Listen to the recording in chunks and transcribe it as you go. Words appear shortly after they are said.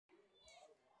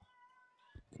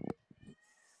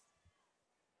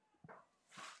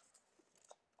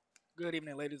Good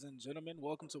evening, ladies and gentlemen.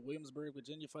 Welcome to Williamsburg,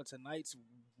 Virginia for tonight's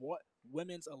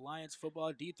Women's Alliance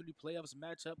Football D3 Playoffs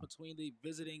matchup between the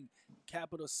visiting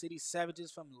Capital City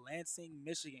Savages from Lansing,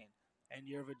 Michigan, and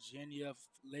your Virginia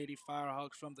Lady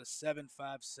Firehawks from the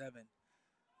 757.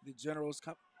 The Generals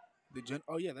come.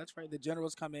 Oh yeah, that's right. The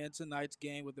Generals come in tonight's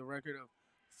game with a record of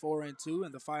 4-2,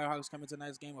 and the Firehawks come in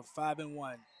tonight's game of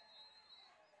 5-1.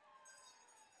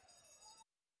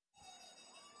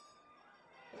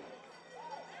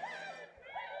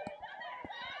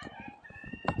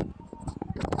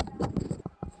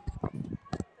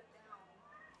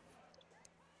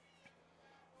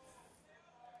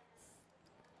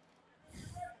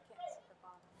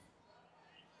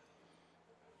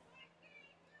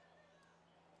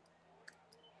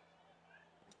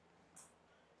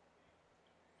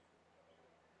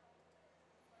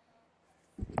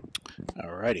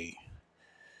 Alrighty.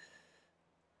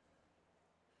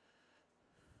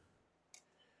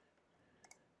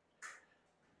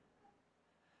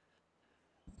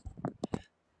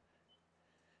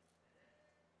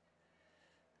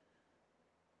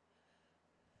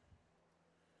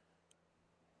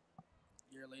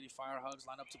 Your Lady Firehawks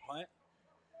line up to punt.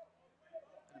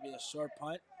 It'll be a short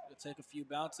punt. It'll take a few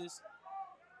bounces.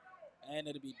 And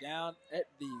it'll be down at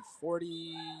the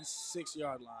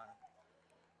 46-yard line.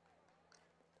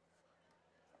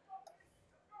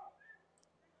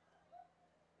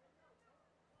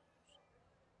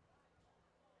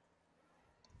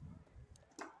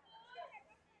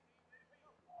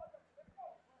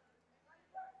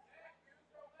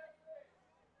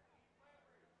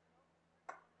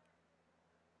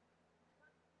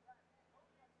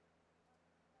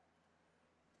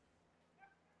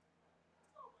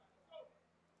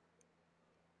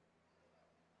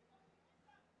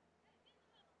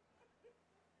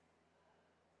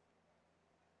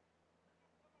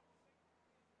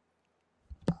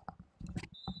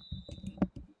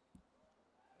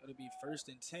 It'll be 1st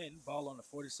and 10, ball on the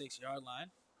 46-yard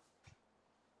line.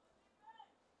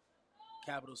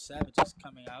 Capital Savages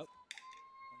coming out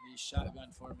in the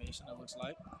shotgun formation, it looks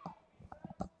like.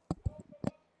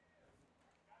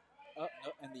 No,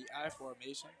 in the I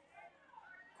formation.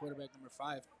 Quarterback number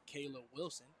 5, Kayla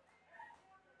Wilson.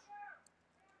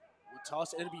 Will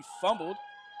toss it. It'll be fumbled.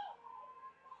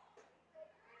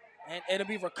 And it'll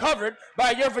be recovered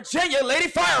by your Virginia Lady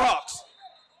Firehawks.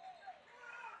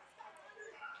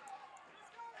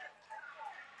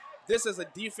 This is a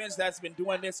defense that's been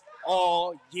doing this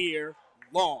all year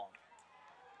long.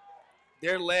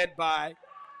 They're led by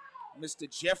Mr.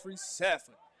 Jeffrey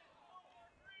Safford.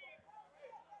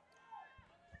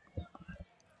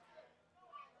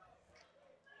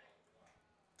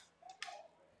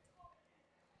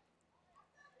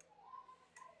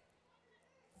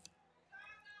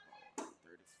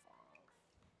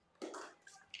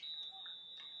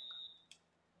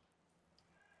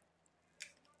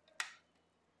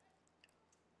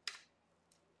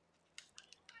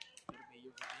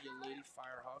 Virginia Lady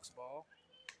Firehawks ball.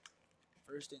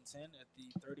 1st and 10 at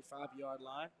the 35-yard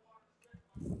line.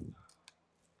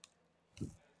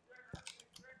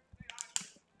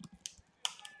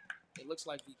 It looks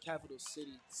like the Capital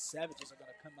City Savages are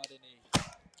going to come out in a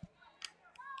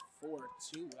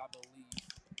 4-2, I believe.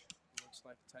 It looks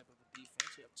like the type of a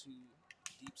defense. You have 2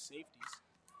 deep safeties.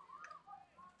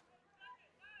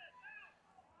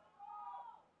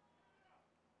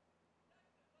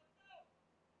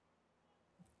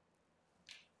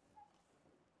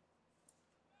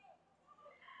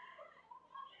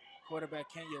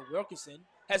 Quarterback Kenya Wilkinson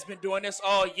has been doing this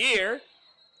all year.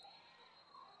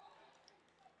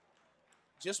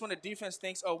 Just when the defense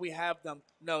thinks, oh, we have them.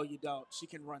 No, you don't. She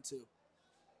can run too.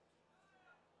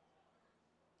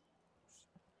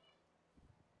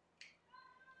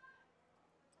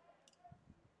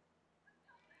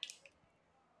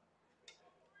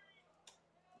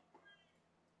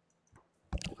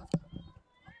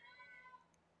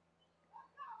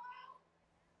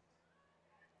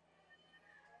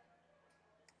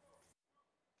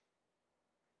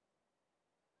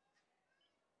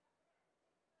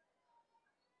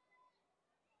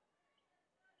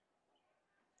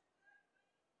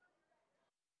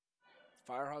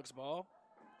 Firehawks ball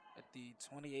at the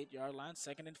 28-yard line,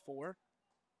 2nd and 4.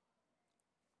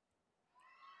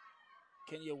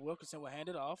 Kenya Wilkinson will hand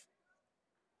it off.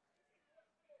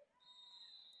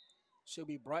 She'll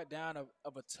be brought down of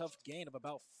a tough gain of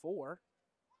about 4.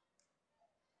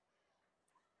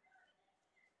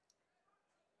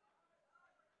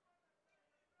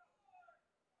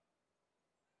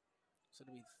 So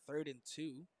it'll be 3rd and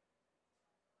 2.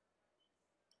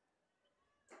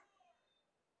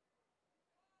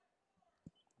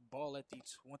 Ball at the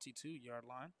 22-yard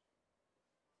line.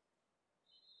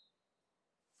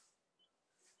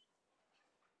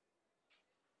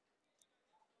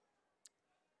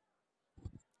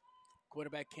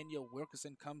 Quarterback Kenya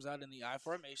Wilkerson comes out in the I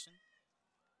formation.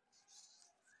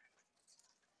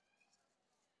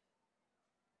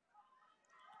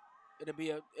 It'll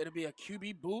be a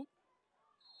QB boot,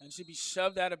 and she'll be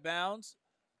shoved out of bounds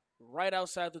right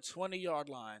outside the 20-yard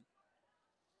line.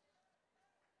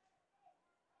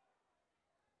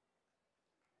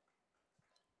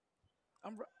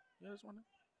 Yeah, just one.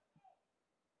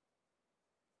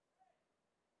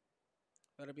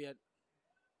 That'll be a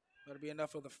that'll be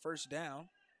enough of the first down.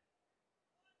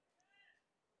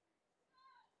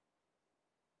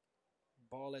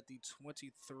 Ball at the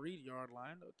 23-yard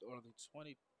line, or the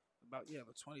 20,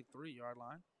 the 23-yard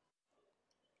line.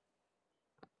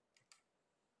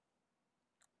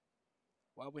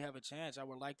 While we have a chance, I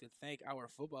would like to thank our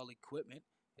football equipment.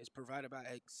 It's provided by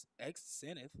X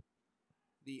Zenith,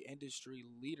 the industry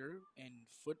leader in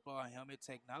football helmet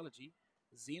technology.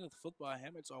 Zenith football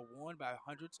helmets are worn by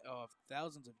hundreds of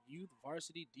thousands of youth,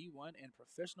 varsity, D1, and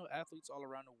professional athletes all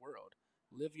around the world.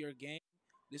 Live your game.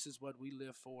 This is what we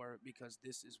live for because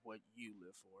this is what you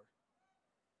live for.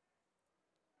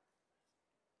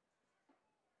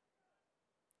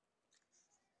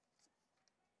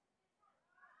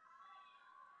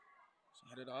 She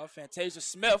hit it off. Fantasia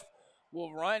Smith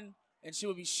will run, and she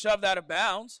will be shoved out of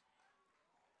bounds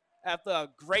after a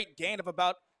great gain of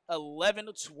about 11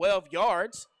 to 12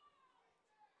 yards.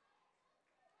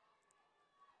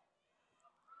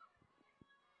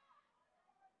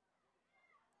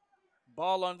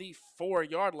 Ball on the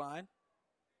 4-yard line.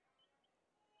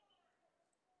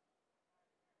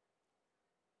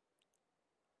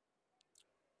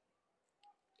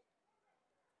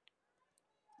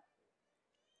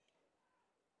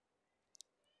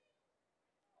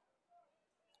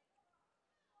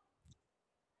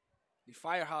 The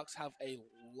Firehawks have a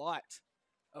lot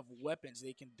of weapons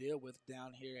they can deal with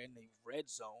down here in the red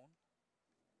zone.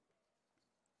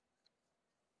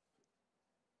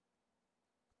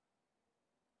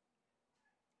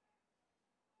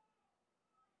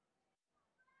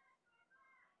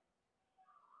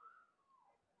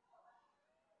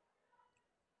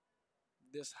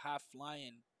 This high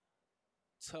flying,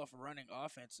 tough running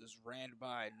offense is ran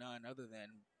by none other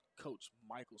than Coach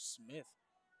Michael Smith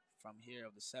from here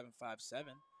of the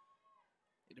 757.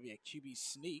 It'll be a QB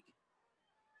sneak.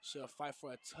 She'll fight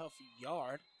for a tough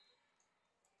yard.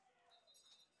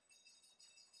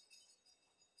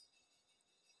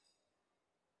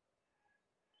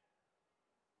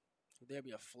 So there'll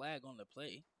be a flag on the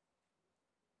play.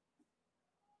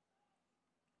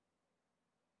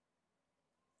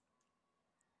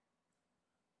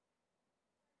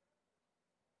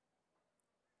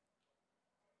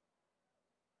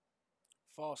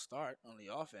 False start on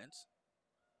the offense.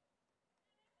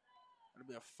 It'll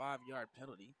be a 5-yard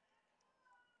penalty.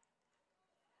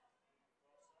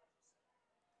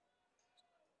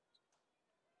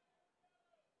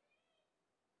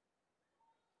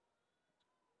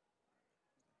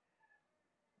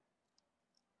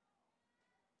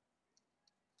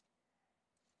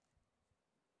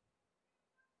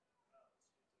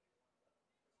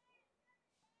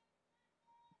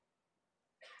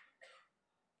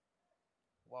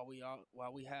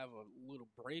 While we have a little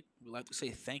break, we'd like to say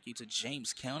thank you to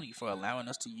James County for allowing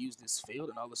us to use this field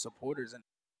and all the supporters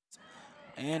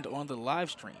and on the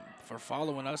live stream for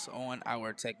following us on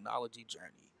our technology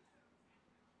journey.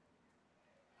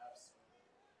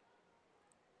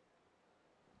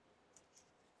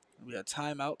 We had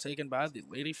timeout taken by the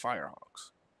Lady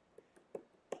Firehawks.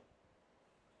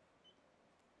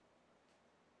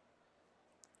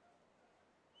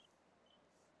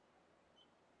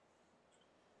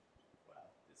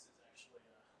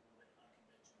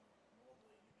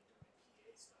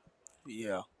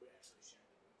 Yeah,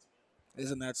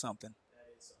 isn't that something?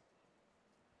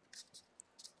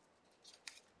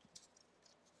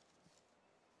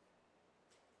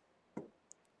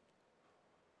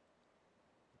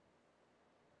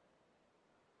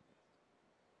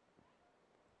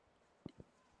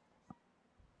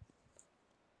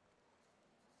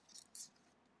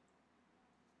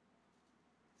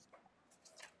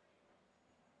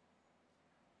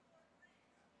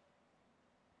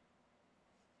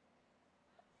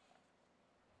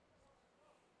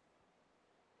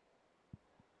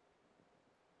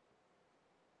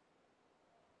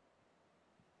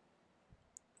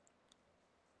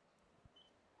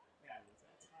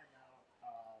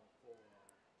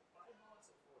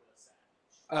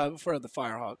 For the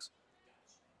Firehawks.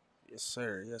 Yes,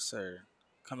 sir. Yes, sir.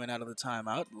 Coming out of the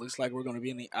timeout, looks like we're going to be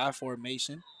in the I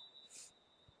formation.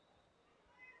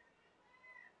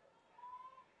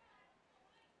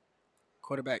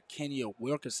 Quarterback Kenya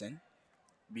Wilkerson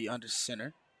be under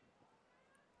center.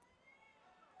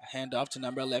 Hand off to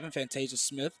number 11, Fantasia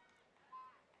Smith.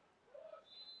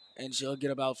 And she'll get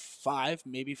about 5,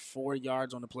 maybe 4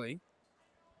 yards on the play.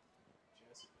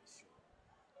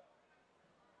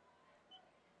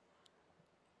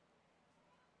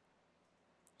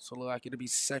 So look like it'll be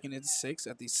 2nd and 6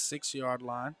 at the 6-yard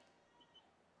line.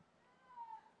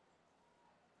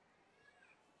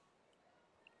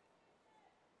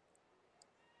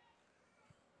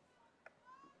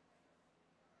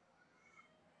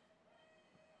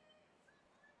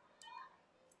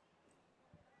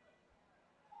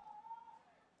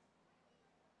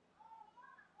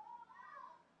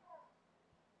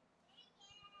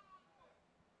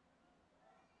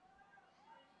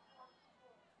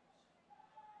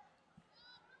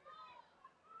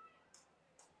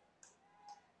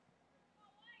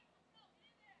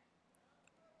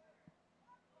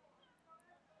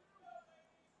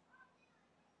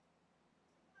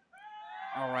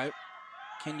 All right.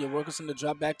 Kenya Wilkerson to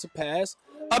drop back to pass.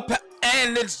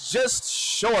 And it's just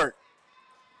short.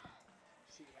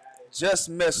 Just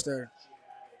missed her.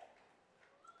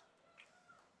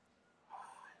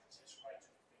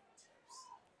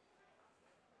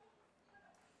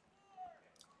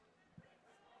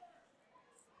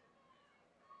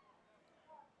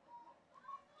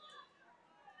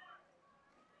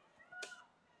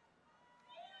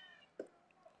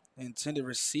 Intended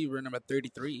receiver, number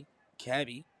 33,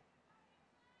 Cabby.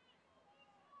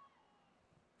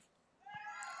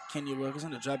 Kenya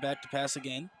Wilkerson to drop back to pass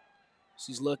again.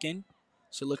 She's looking.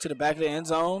 She'll look to the back of the end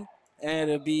zone, and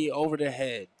it'll be over the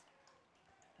head.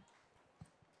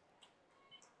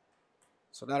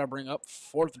 So that'll bring up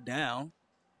 4th down.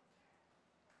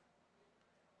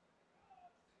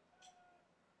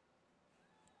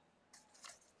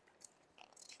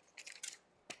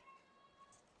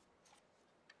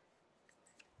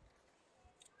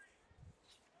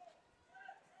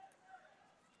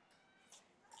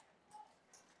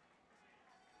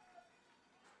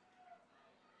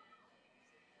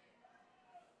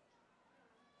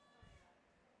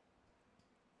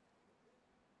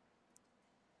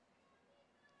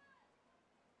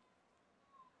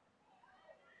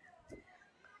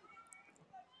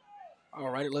 All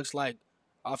right, it looks like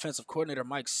offensive coordinator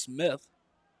Mike Smith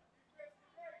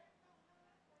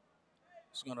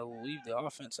is going to leave the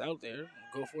offense out there and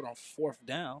go for it on 4th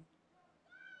down.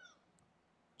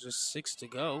 Just 6 to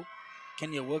go.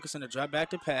 Kenya Wilkerson to drop back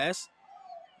to pass.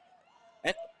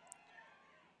 And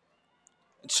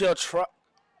she'll try.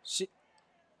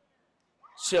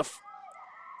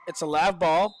 It's a live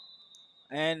ball,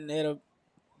 and it'll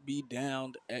be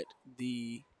downed at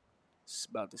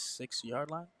about the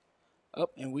 6-yard line.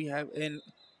 And we have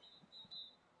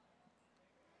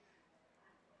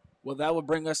well, that would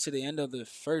bring us to the end of the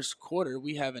first quarter.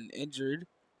 We have an injured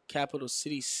Capital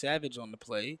City Savage on the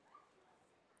play.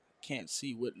 Can't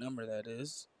see what number that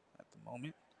is at the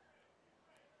moment.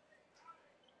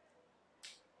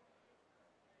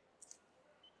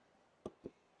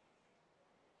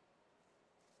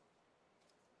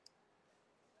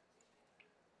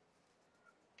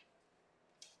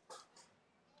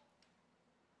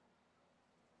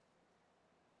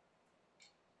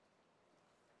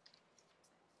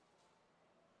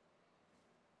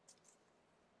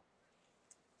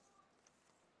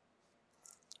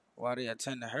 While they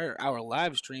attend to her, our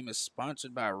live stream is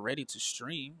sponsored by Ready to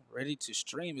Stream. Ready to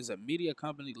Stream is a media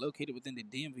company located within the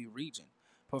DMV region,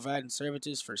 providing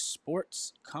services for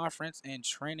sports, conference, and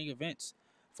training events.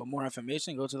 For more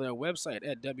information, go to their website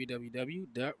at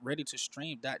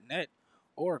www.readytostream.net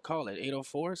or call it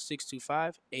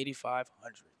 804-625-8500.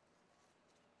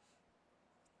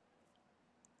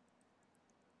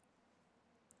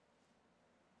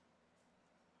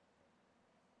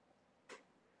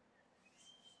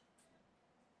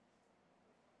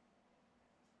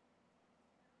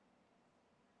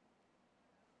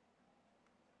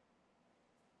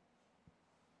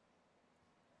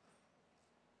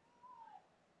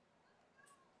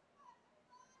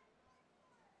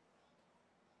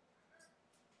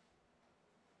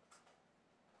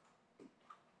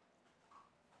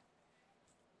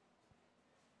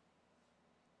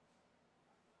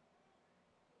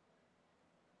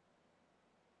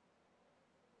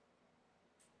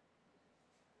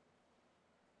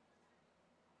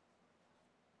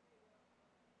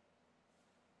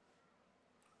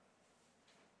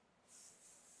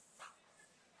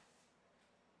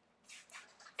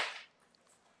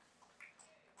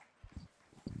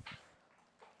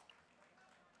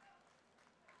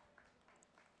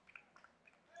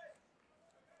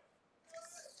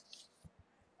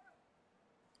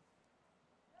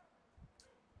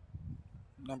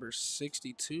 Number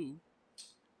 62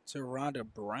 to Rhonda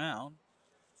Brown.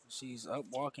 She's up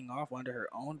walking off under her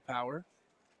own power.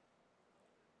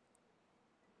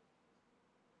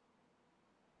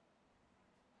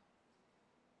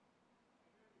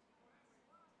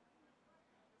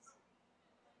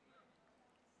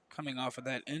 Coming off of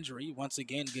that injury, once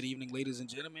again, good evening, ladies and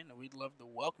gentlemen. We'd love to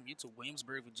welcome you to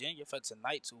Williamsburg, Virginia for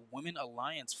tonight's Women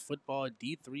Alliance Football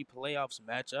D3 Playoffs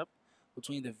matchup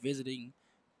between the visiting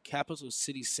Capital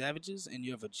City Savages and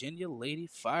your Virginia Lady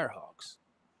Firehawks.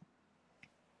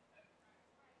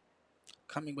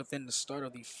 Coming within the start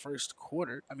of the first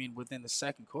quarter, within the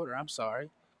second quarter, I'm sorry.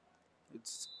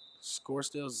 It's score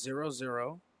still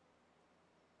 0-0.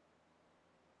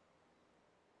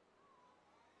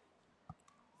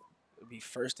 It'll be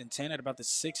 1st and 10 at about the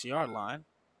 6-yard line.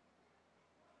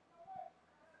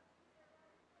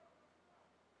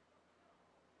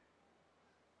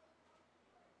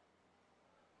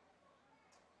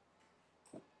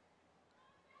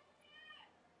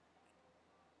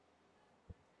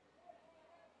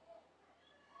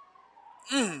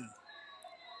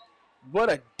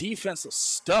 What a defensive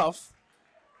stuff.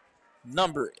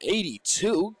 Number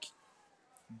 82,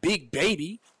 Big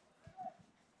Baby.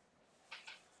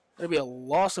 There'll be a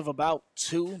loss of about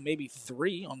 2, maybe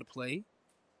 3 on the play.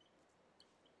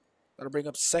 That'll bring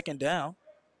up 2nd down.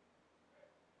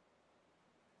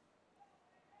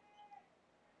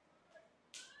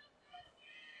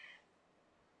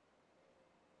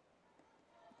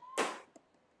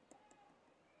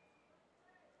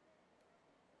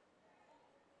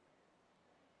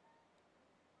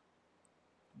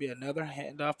 Be another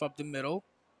handoff up the middle.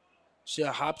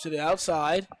 She'll hop to the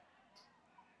outside.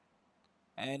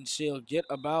 And she'll get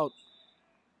about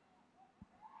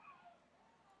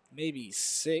maybe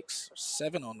 6 or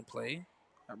 7 on the play.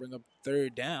 That'll bring up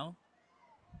 3rd down.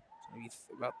 Maybe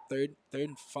about third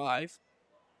and 5.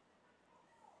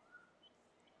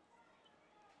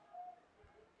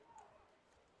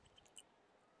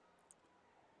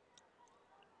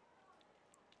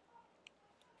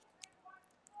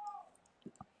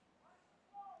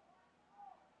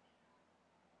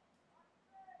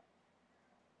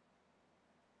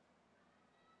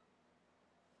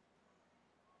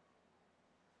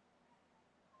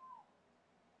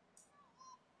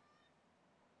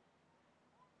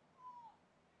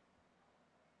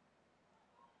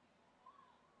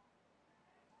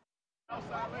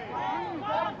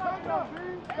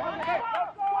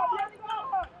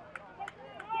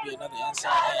 Be another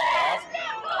inside handoff.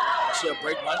 She'll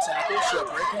break one tackle. She'll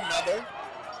break another.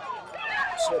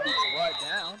 She'll be brought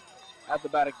down after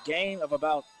about a gain of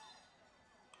about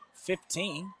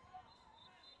 15.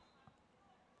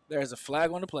 There's a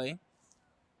flag on the play.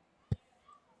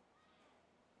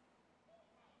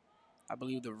 I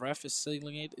believe the ref is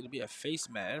signaling it. It'll be a face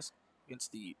mask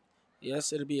against the.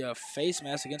 Yes, it'll be a face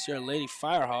mask against your Lady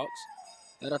Firehawks.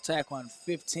 That'll tackle on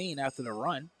 15 after the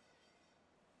run.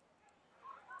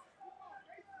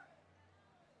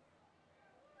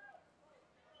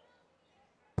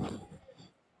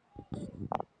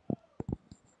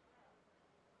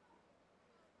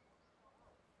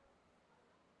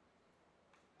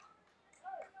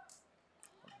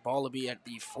 Ball will be at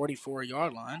the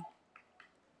 44-yard line.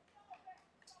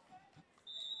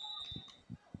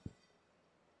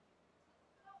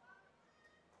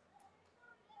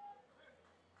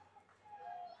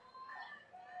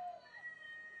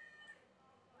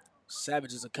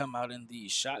 Savages will come out in the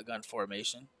shotgun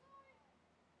formation.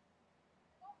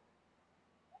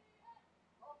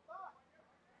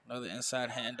 Another inside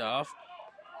handoff.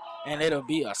 And it'll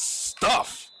be a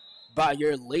stuff by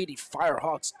your Lady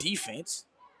Firehawks defense.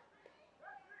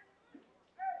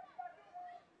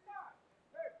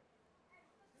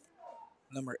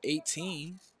 Number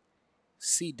 18,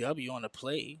 CW on the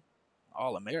play,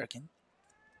 All-American.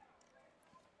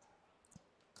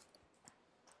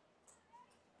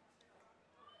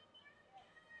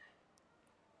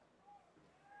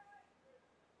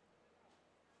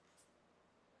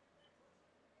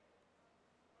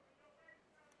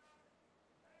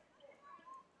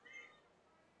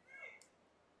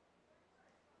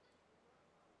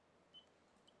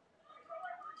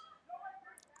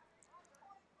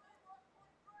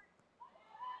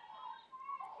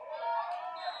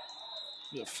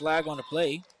 A flag on the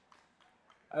play.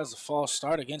 That was a false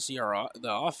start against the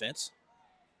offense.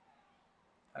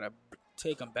 Had to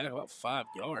take them back about 5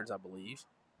 yards, I believe.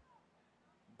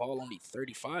 Ball on the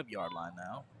 35-yard line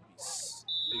now.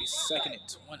 Maybe 2nd and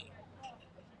 20.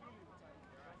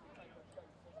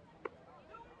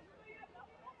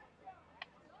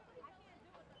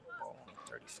 Ball on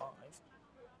the 35.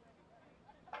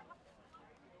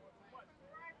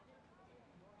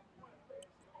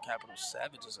 Capital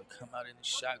Savages will come out in the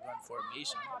shotgun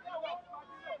formation.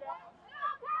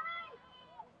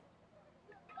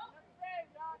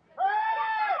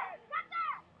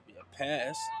 Be a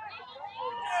pass.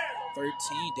 13,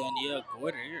 Danielle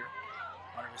Gorder here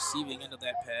on the receiving end of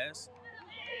that pass.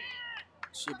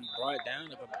 Should be brought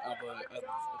down of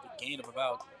a gain of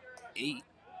about 8.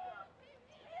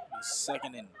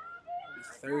 Second and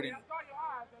third and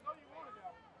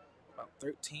about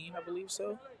 13, I believe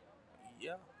so.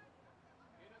 Yeah.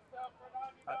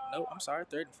 No, I'm sorry,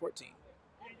 3rd and 14.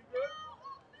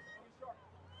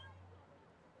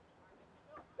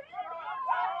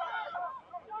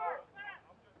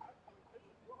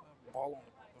 Ball on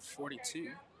the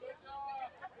 42.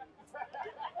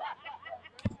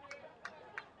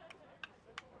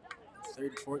 Third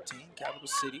and 14, Capital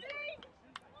City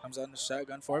comes out in the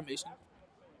shotgun formation.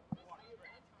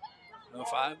 Number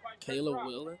 5,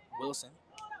 Kayla Wilson.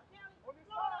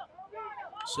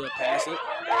 She'll pass it.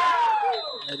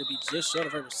 And it'll be just short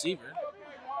of her receiver.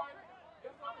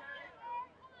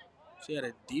 She had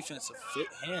a defensive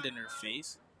hand in her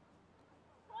face.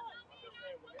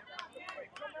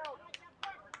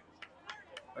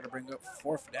 Better bring up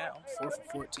 4th down, 4th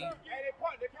and 14.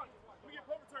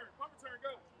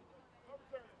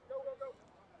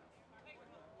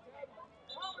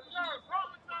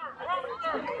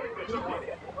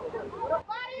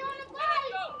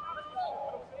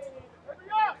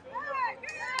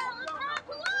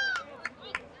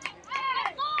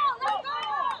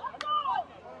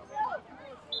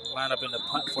 Line up in the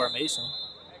punt formation,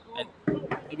 and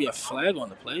maybe a flag on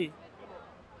the play.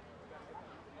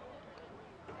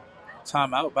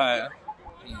 Timeout by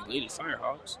the Lady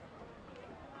Firehawks.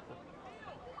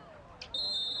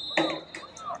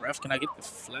 Ref, can I get the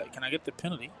flag? Can I get the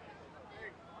penalty?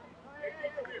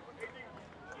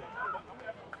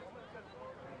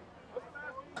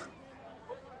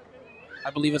 I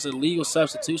believe it's a legal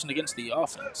substitution against the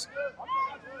offense.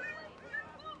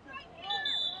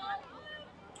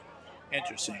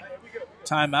 Interesting.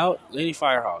 Timeout, Lady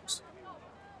Firehawks.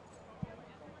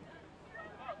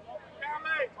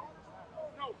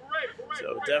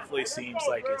 So it definitely seems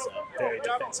like it's a very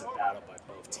defensive battle by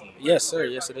both teams. Yes, sir.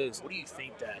 Yes, it is. What do you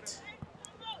think that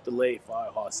the Lady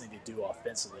Firehawks need to do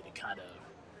offensively to kind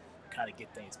of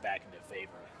get things back in their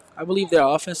favor? I believe their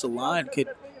offensive line could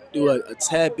do a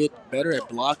tad bit better at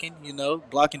blocking,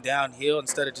 blocking downhill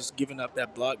instead of just giving up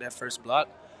that first block.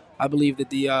 I believe that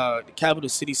the Capital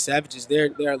City Savages, their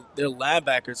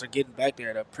linebackers are getting back there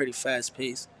at a pretty fast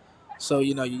pace. So,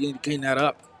 you need to clean that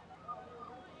up.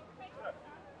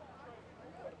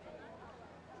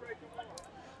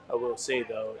 I will say,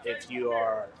 though, if you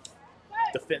are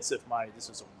defensive-minded, this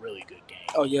was a really good game.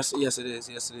 Oh, yes, it is.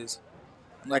 Yes, it is.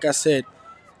 Like I said,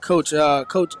 Coach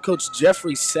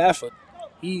Jeffrey Safford,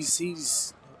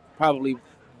 he's probably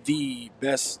the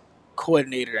best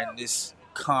coordinator in this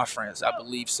conference. I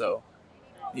believe so.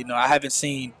 I haven't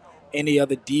seen any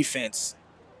other defense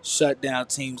shut down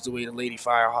teams the way the Lady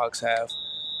Firehawks have.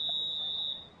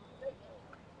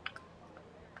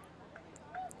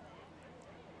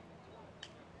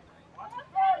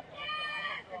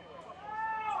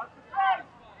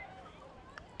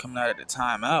 Coming out of the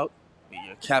timeout,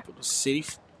 your Capital City.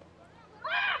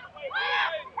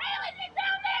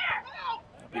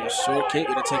 It'll be a short kick.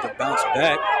 It'll take a bounce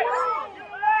back.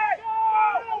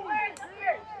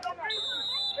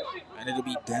 And it'll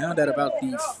be down at about the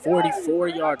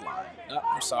 44-yard line.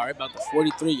 About the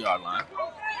 43-yard line.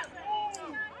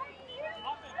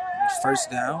 First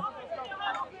down.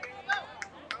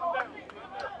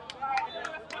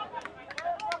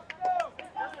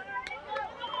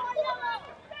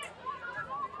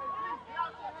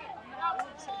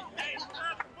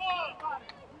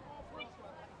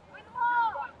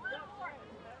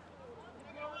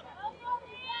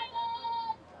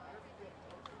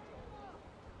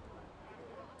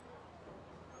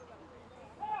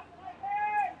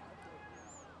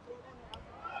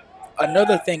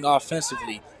 Another thing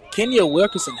offensively, Kenya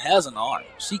Wilkerson has an arm.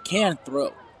 She can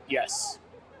throw. Yes.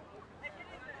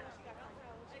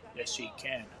 Yes, she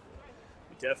can.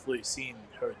 We've definitely seen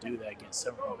her do that against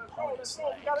several opponents,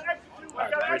 like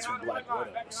the Richmond Black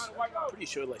Widows. I'm pretty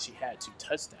sure she had 2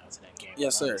 touchdowns in that game.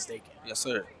 Yes, sir. Mistaken. Yes,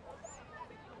 sir.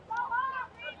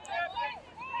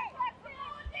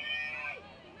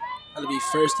 That'll be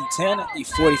 1st and 10 at the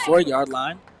 44-yard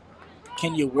line.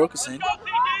 Kenya Wilkerson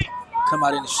come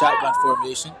out in the shotgun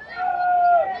formation.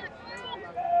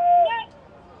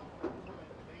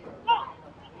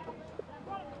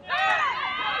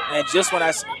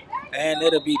 And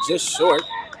it'll be just short.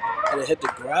 It'll hit the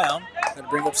ground. It'll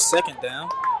bring up 2nd down.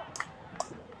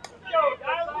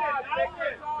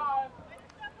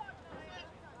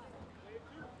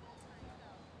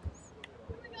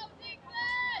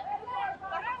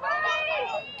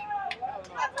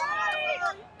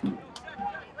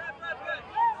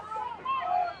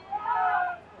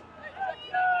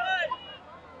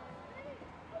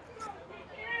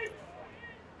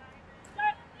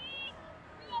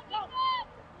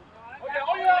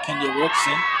 Kayla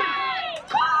Wilson.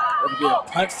 It'll be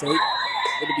a punt fake.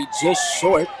 It'll be just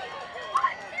short.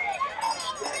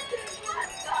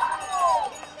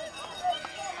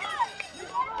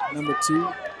 Number 2,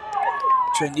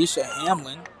 Tranisha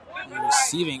Hamlin on the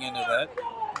receiving end of that.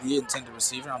 The intended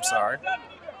receiver, I'm sorry.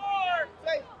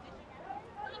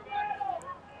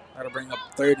 That'll bring up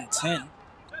 3rd and 10.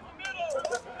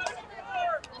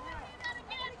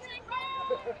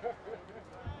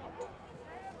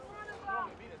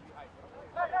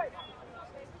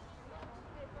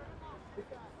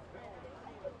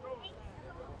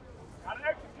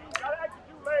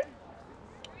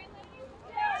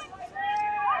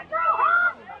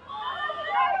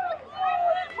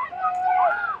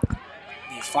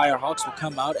 The Firehawks will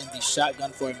come out in the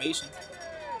shotgun formation.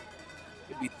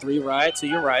 It'll be 3 wide to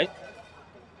your right.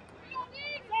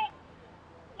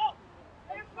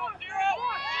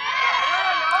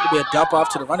 It'll be a dump off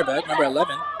to the running back, number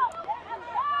 11.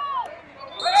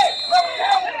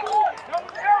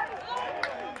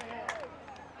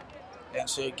 And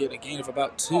she'll get a gain of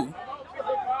about 2. 1,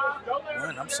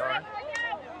 I'm sorry.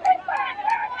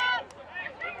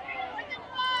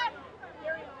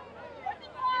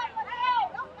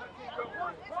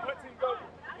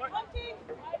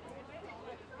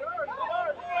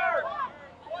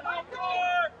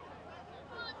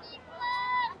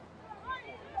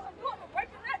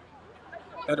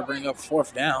 That'll bring up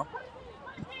 4th down.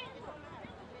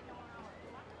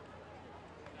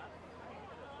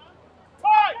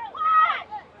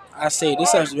 I say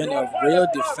this has been a real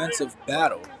defensive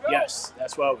battle. Yes,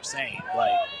 that's what I was saying.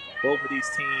 Like, both of these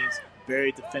teams,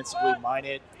 very defensively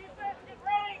minded.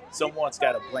 Someone's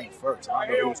got to blame first. I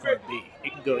don't know who's going to be.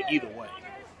 It can go either way.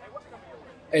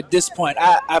 At this point,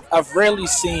 I've rarely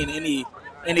seen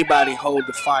anybody hold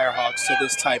the Firehawks to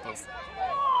this type of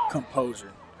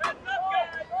composure.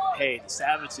 Hey, the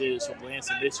Savages from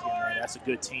Lansing, Michigan, man, that's a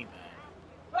good team,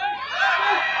 man.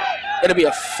 It'll be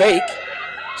a fake.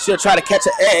 She'll try to catch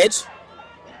an edge.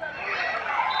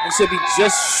 And she'll be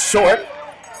just short,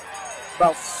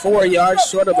 about 4 yards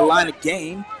short of the line of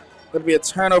game. It'll be a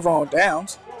turnover on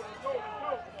downs.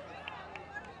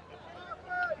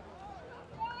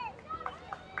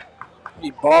 The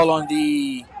ball on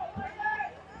the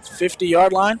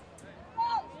 50-yard line.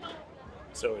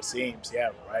 So it seems,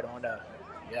 right on the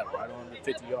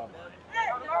 50-yard line.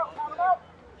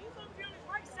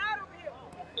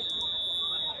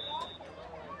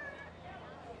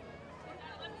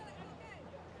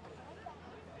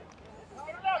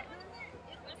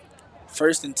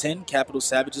 First and 10, Capital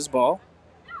Savages ball.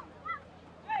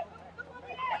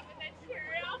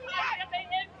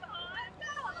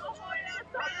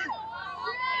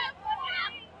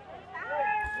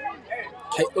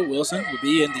 Kayla Wilson will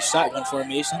be in the shotgun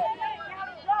formation.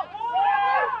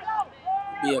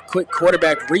 Be a quick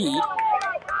quarterback read.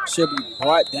 She'll be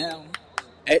brought down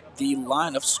at the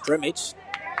line of scrimmage.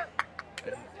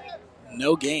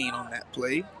 No gain on that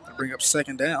play. I'll bring up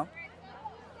 2nd down.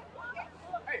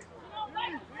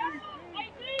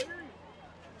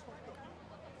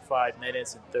 Five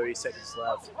minutes and 30 seconds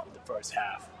left in the first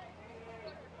half.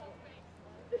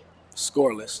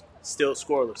 Scoreless. Still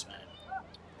scoreless, man.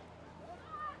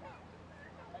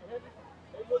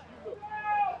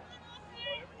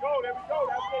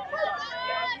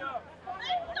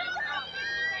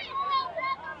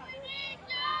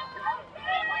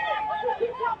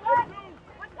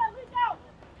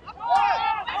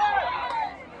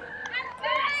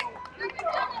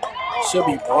 She'll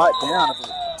be brought down of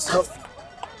a tough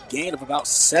gain of about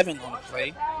 7 on the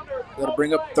play. That'll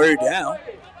bring up 3rd down.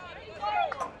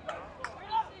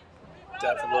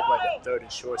 Definitely look like a 3rd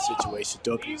and short situation.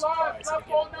 Don't be surprised if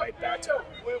they get right back to her.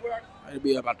 It'll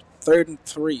be about 3rd and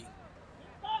 3.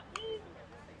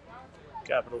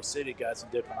 Capital City got some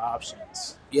different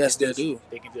options. Yes, they do.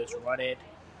 They can just run it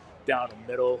down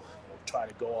the middle or try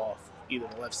to go off either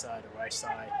the left side or right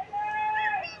side.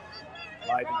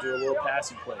 Might even do a little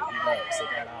passing play. Who knows? They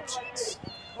got options.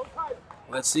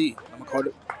 Let's see.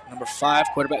 Number 5,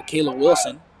 quarterback Kayla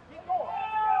Wilson.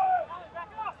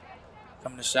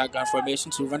 Coming to shotgun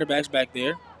formation. 2 running backs back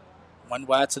there. 1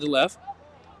 wide to the left.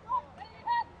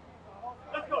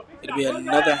 It'll be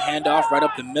another handoff right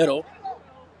up the middle.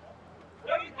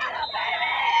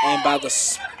 And by the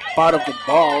spot of the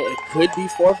ball, it could be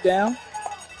 4th down.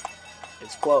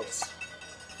 It's close.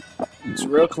 It's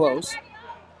real close.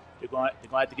 They're going to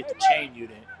have to get the chain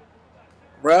unit.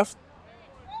 Ref.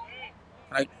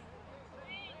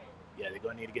 Yeah, they're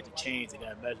going to need to get the chains. They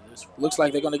got to measure this one. Looks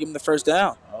like they're going to give him the 1st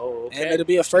down. Oh, okay. And it'll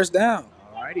be a 1st down.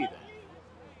 All righty then.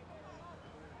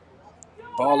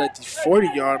 Ball at the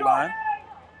 40-yard line.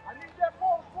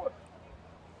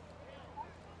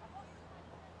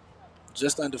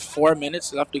 Just under 4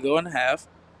 minutes left to go in the half.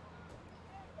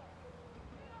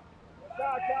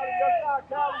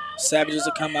 Savages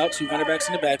will come out, 2 running backs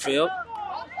in the backfield.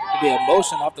 It'll be a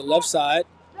motion off the left side.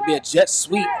 It'll be a jet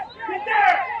sweep.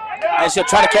 And she'll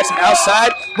try to catch him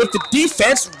outside with the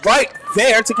defense right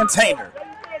there to contain her.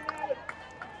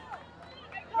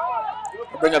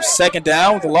 We'll bring up second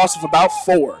down with a loss of about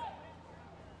 4.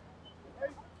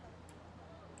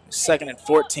 Second and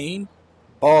 14.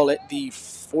 Ball at the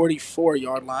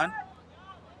 44-yard line.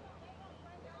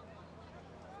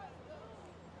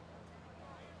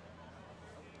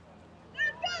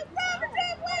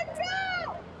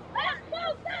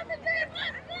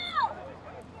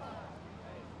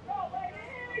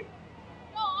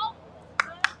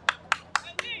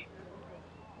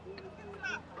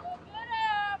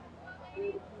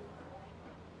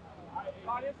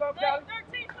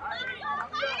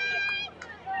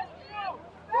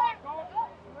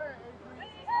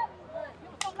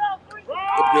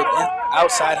 It'll be an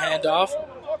outside handoff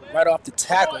right off the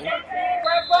tackle. Be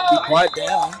brought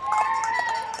down.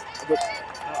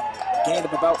 Gain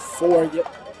of about 4. Yep.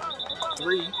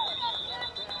 3.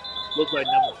 Looked like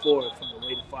number 4 from the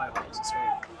Lady Firehawks.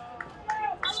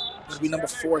 This will be number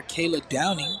 4, Kayla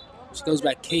Downing. She goes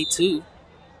back K2.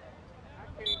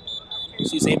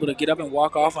 She's able to get up and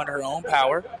walk off on her own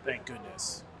power. Thank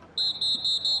goodness.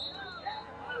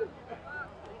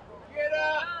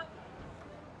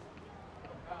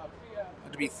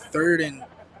 It'll be third and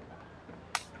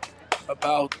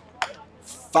about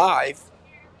 5.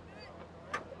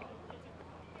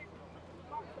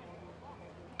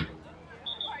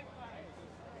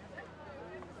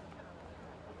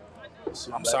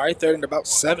 I'm sorry, third and about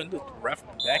 7. The ref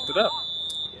backed it up.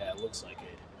 Yeah, it looks like it.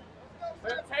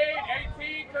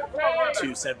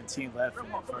 2:17 left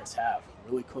in the first half.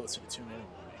 Really close to the 2-minute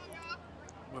warning.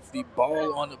 With the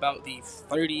ball on about the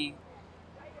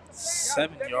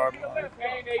 37-yard line.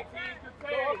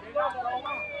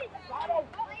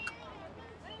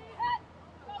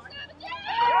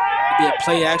 It'll be a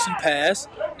play action pass.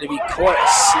 It'll be caught a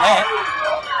slant.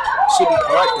 Should be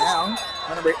brought down.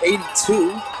 Number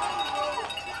 82.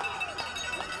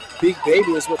 Big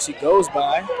Baby is what she goes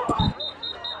by.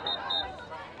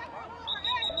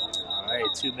 All right,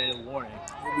 2-minute warning.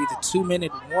 It'll be the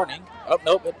 2-minute warning. Oh,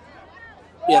 nope.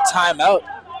 It'll be a timeout.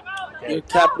 Okay. Your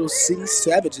Capital City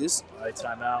Savages. All right,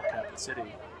 timeout, Capital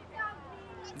City.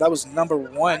 That was number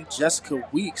 1, Jessica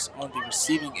Weeks, on the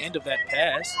receiving end of that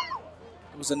pass.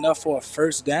 It was enough for a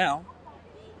first down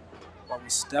while we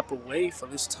step away for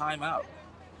this timeout.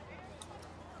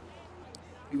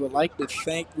 We would like to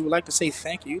say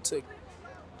thank you to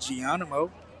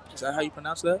Gianimo. Is that how you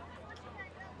pronounce that?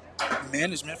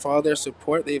 Management for all their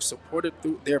support. They've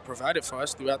provided for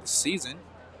us throughout the season.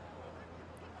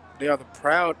 They are the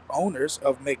proud owners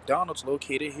of McDonald's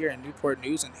located here in Newport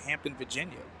News and Hampton,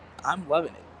 Virginia. I'm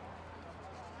loving it.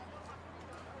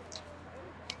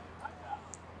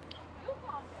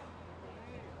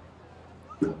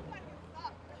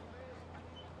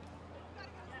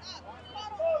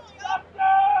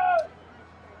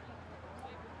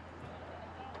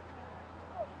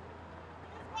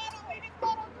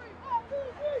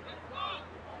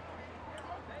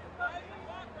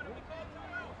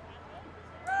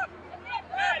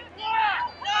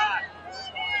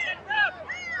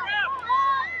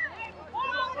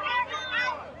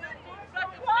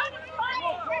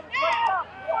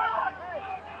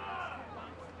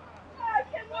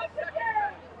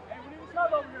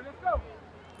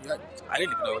 I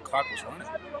didn't even know the clock was running.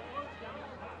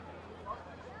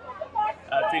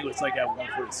 I think it was like at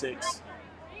 1:46.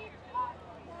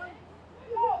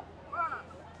 All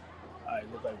right,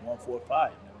 it looked like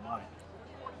 1:45. Never mind.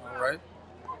 All right.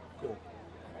 Cool.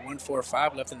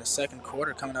 1:45 left in the second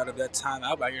quarter, coming out of that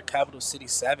timeout by your Capital City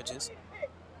Savages.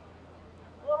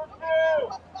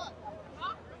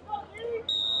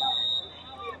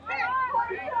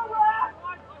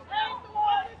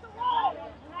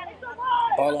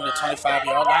 Ball on the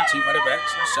 25-yard line, 2 running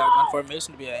backs. Shotgun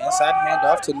formation to be an inside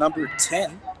handoff to number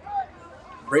 10,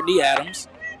 Brittany Adams.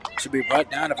 Should be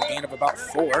brought down of a gain of about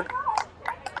 4.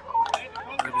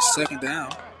 It'll be second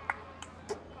down.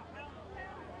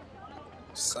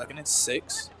 2nd and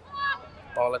 6.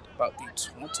 Ball at about the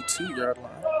 22-yard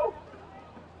line.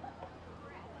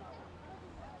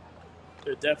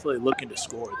 They're definitely looking to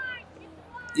score, though.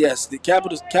 Yes, the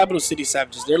Capital City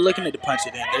Savages, they're looking to punch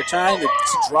it in. They're trying to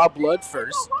draw blood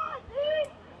first.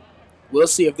 We'll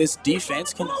see if this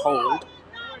defense can hold.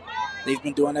 They've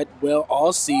been doing that well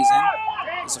all season.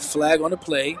 There's a flag on the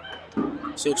play.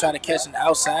 She'll try to catch an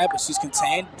outside, but she's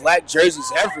contained. Black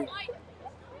jerseys everywhere.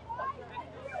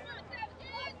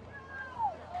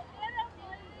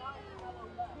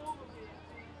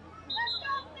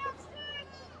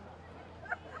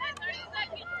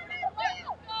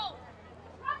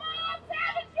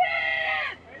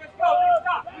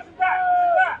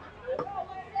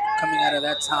 of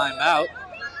that timeout.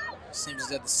 Seems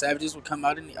that the Savages will come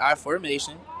out in the I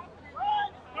formation.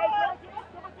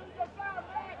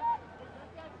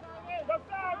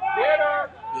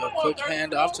 A quick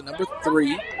handoff to number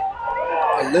 3.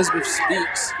 Elizabeth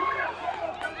Speaks.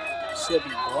 She'll be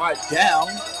brought down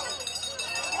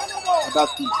about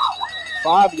the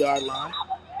 5-yard line.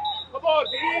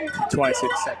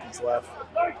 26 seconds left.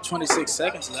 26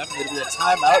 seconds left, and it'll be a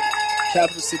timeout.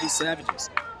 Capital City Savages.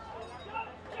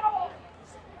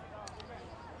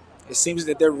 It seems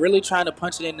that they're really trying to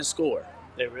punch it in the score.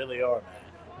 They really are, man.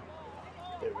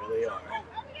 They really are.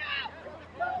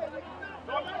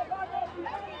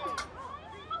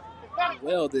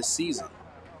 Well this season.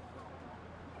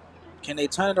 Can they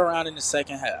turn it around in the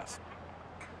second half?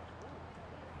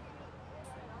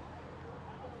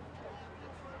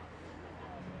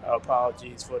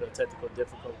 Apologies for the technical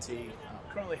difficulty.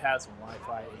 Currently have some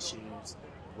Wi-Fi issues in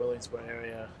the Williamsburg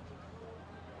area.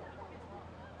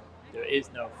 There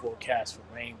is no forecast for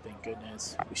rain, thank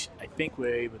goodness. I think we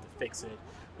were able to fix it.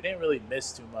 We didn't really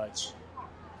miss too much.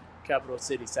 Capital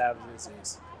City Savages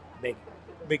is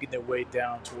making their way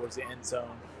down towards the end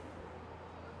zone,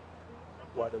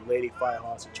 while the Lady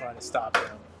Firehawks are trying to stop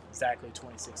them. Exactly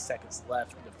 26 seconds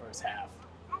left in the first half.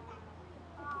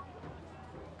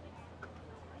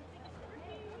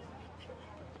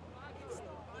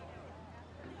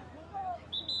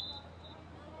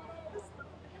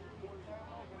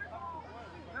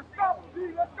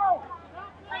 Let's go!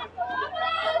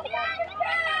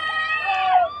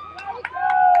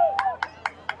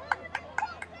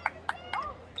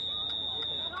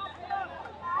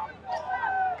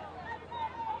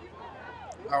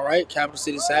 All right, Capital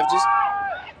City Savages.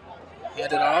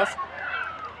 Hand it off.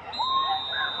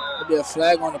 There'll be a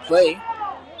flag on the play.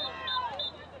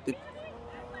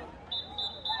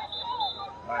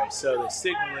 All right, so they're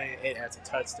signaling it as a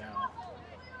touchdown.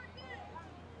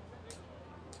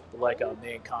 But like our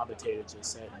main commentator just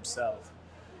said himself,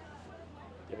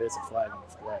 there is a flag on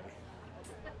the play.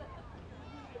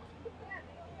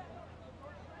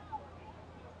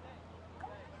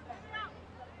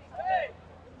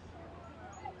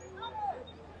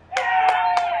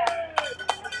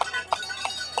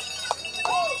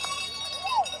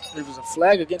 There was a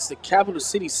flag against the Capital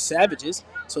City Savages,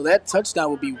 so that touchdown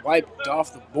will be wiped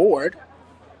off the board.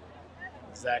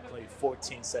 Exactly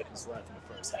 14 seconds left in the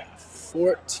first half.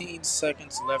 14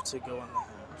 seconds left to go in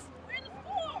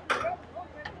the half.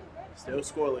 Still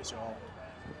scoreless, y'all.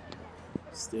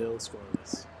 Still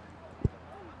scoreless.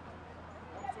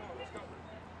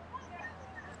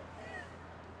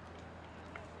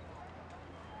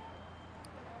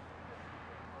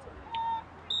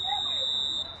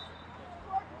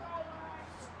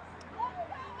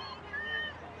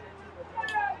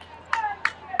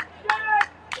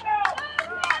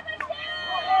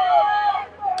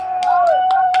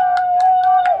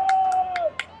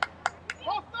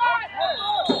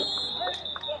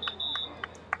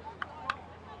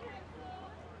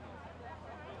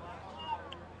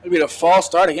 Maybe the false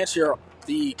start against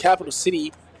the Capital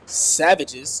City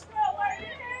Savages.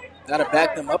 That'll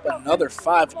back them up another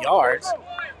 5 yards.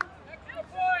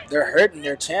 They're hurting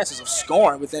their chances of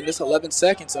scoring within this 11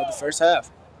 seconds of the first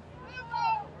half.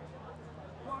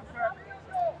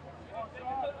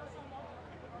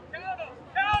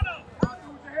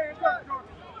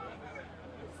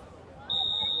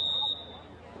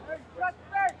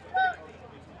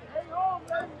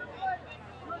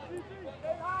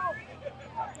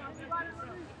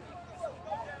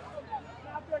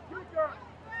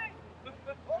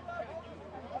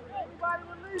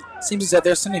 Seems as if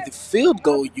they're sending the field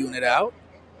goal unit out.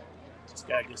 Just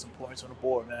gotta get some points on the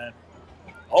board, man.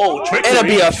 Oh, trickery. It'll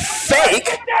be a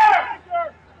fake.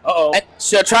 Uh-oh.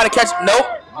 Should I try to catch? Nope.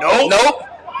 Nope. Nope.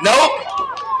 Nope.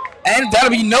 And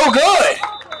that'll be no good.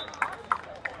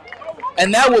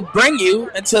 And that will bring you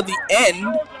until the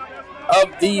end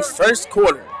of the first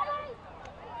quarter.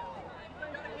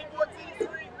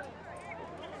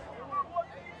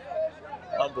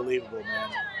 Unbelievable,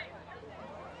 man.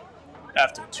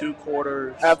 After 2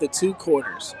 quarters. After 2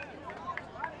 quarters.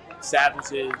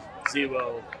 Savages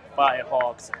 0,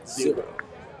 Firehawks 0.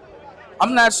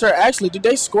 I'm not sure. Actually, did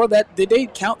they score that? Did they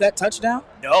count that touchdown?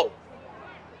 No.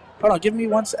 Hold on, give me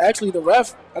one. Actually, the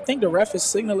ref. I think the ref is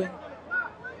signaling.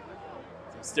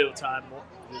 There's still time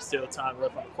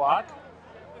left on the clock.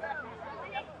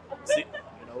 See,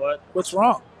 you know what? What's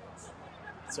wrong?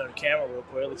 Let's turn the camera real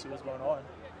quick. Let's see what's going on.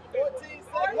 14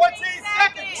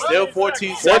 seconds. Still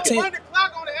 14 seconds. 14. The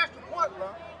clock on the extra point, bro.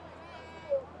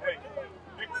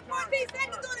 14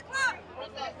 seconds on the clock.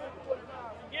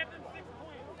 Give them 6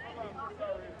 points.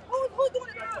 Who's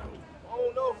doing the clock? I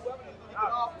don't know. Whoever needs to get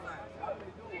off, man.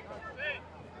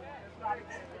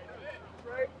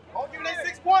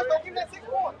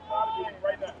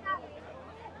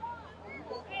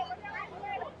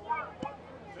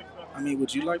 I mean,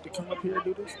 would you like to come up here and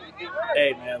do this?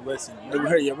 Hey man, listen.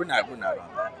 Yeah, we're not on that.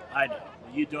 I know.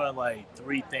 When you're doing like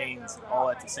 3 things all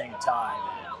at the same time.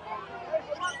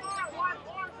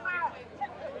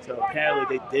 So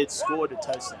apparently they did score the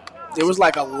touchdown. There was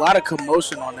like a lot of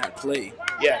commotion on that play.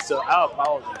 Yeah, so I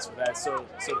apologize for that. So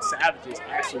the Savages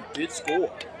actually did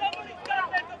score.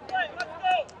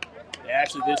 They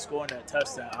actually did score in that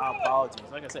touchdown. I apologize.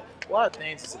 Like I said, a lot of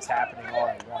things is just happening all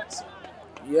at once.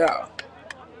 Yeah.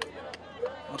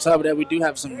 On top of that, we do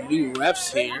have some new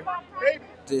refs here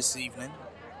this evening.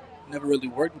 Never really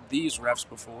worked with these refs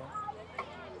before.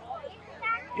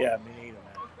 Yeah, me neither,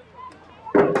 man.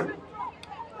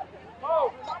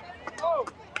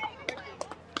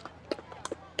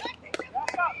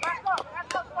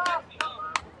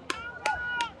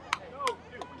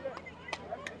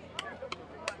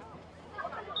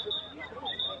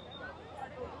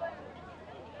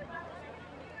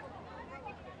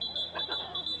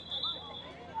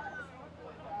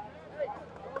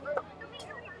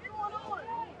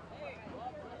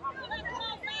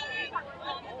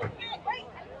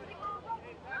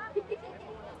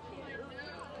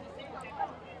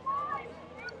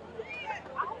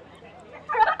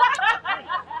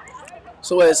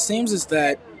 So what it seems is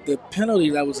that the penalty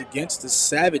that was against the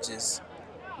Savages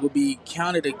will be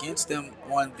counted against them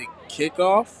on the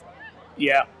kickoff.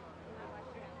 Yeah.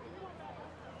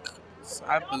 So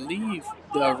I believe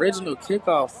the original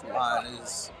kickoff line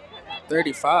is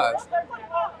 35.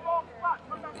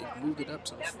 They moved it up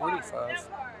to the 45.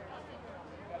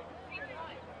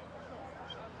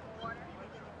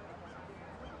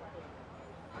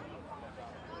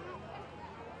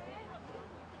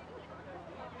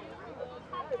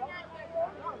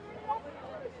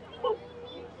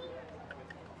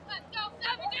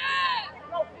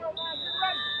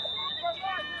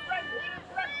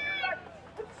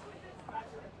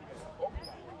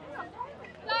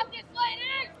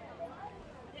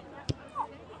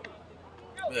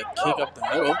 A kick up the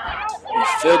middle.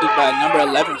 He's fielded by number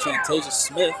 11, Fantasia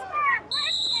Smith.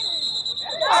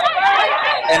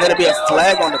 And it'll be a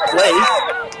flag on the play.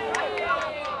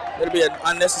 It'll be an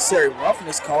unnecessary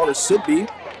roughness call. It should be.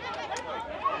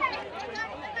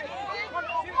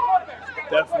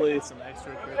 Definitely some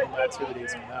extracurricular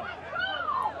activities in that one.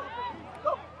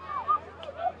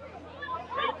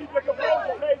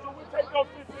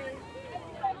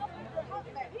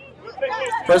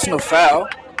 Personal foul.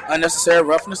 Unnecessary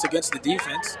roughness against the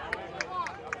defense.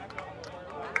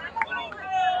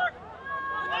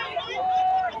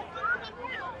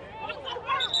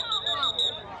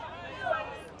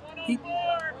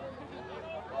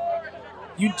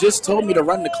 You just told me to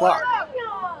run the clock.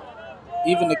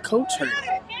 Even the coach heard it.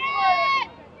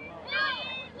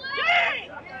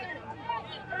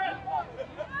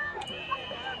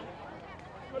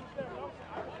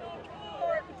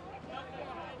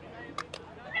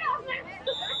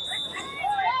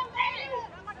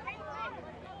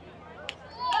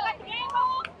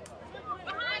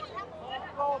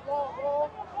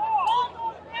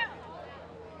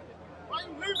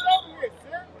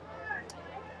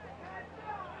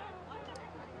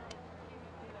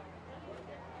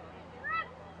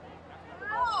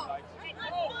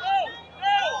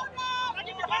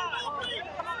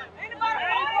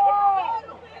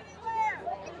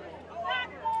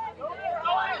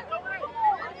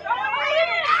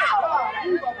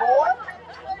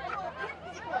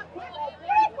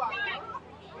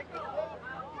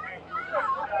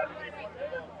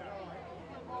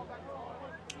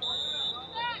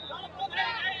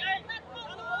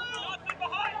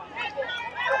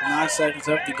 Seconds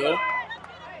left to go.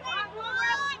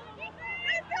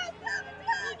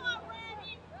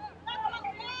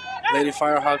 Lady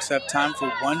Firehawks have time for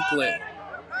one play.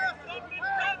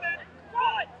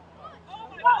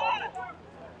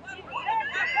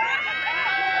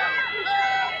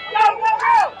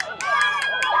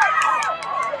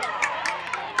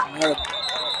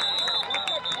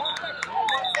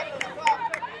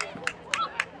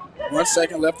 One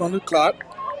second left on the clock.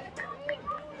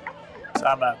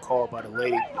 Timeout called by the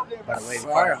lady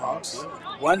Firehawks.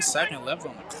 1 second left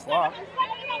on the clock.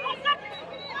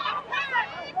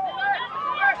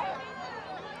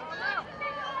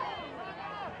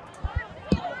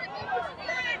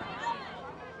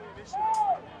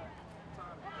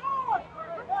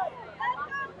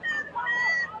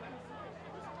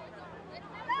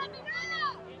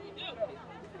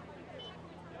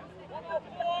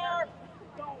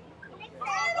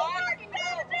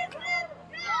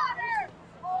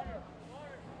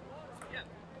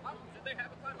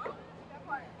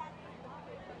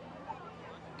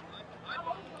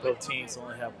 Both teams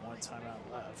only have one timeout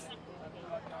left.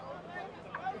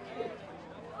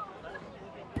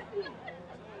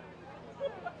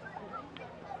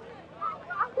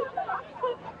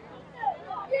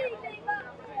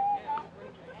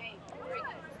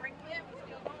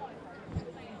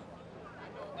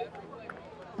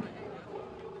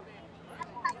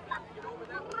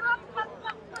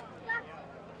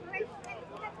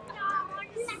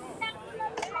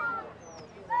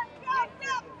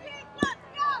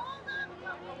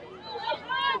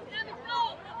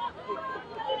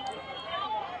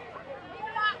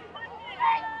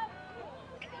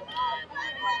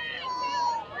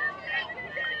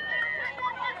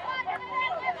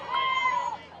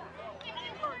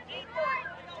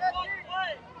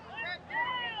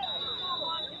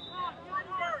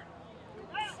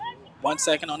 1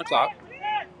 second on the clock.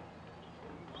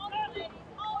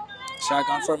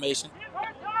 Shotgun formation.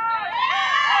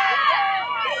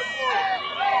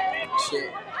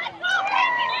 Shit.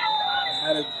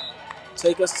 That'll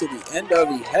take us to the end of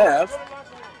the half.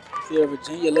 Here,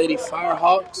 Virginia Lady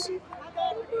Firehawks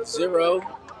 0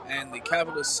 and the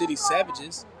Capital City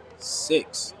Savages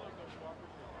 6.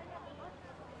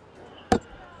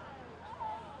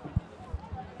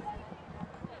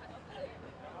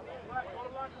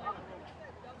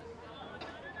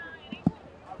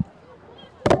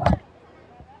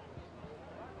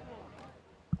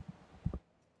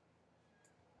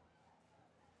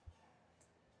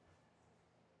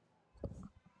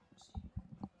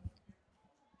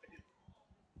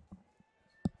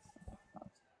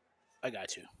 I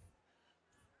got you.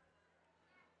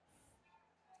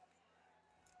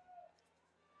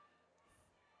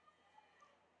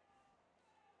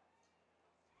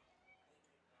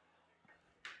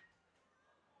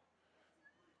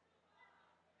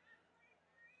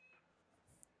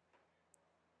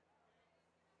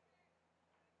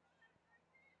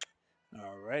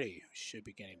 Alrighty, should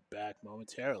be getting back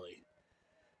momentarily.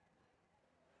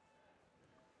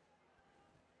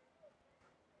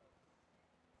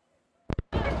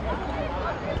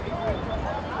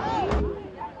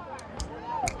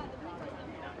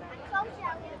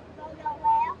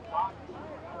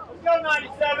 Go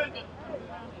 97.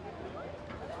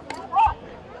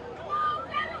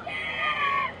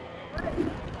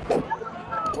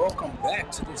 Welcome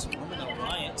back to this Women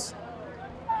Alliance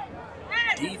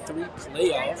D3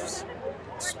 playoffs.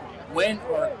 Win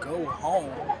or go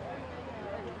home.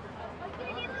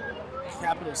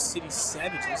 Capital City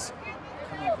Savages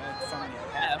coming back from the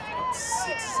half up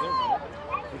 6-0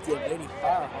 with the Lady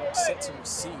Firehawks set to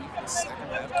receive the second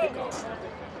half kickoff.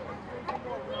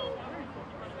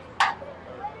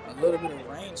 A little bit of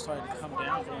rain started to come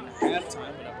down during the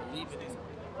halftime, but I believe it is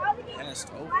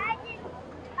passed over.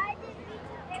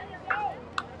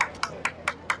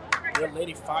 The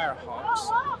Lady Firehawks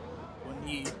will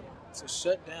need to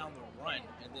shut down the run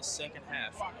in this second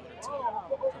half in order to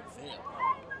prevail.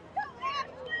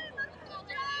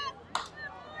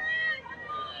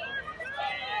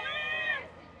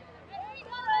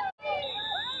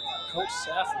 Coach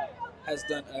Safford has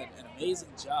done an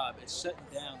amazing job at shutting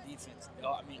down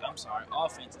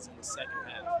offenses in the second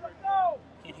half.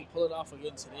 Can he pull it off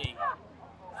again today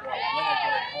for a winner go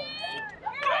home victory?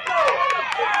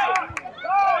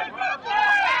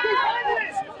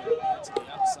 To the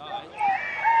outside.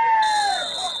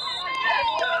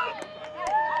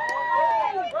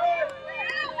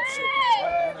 Should be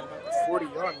brought down at about the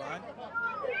 40-yard line.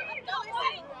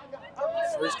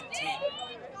 First and 10.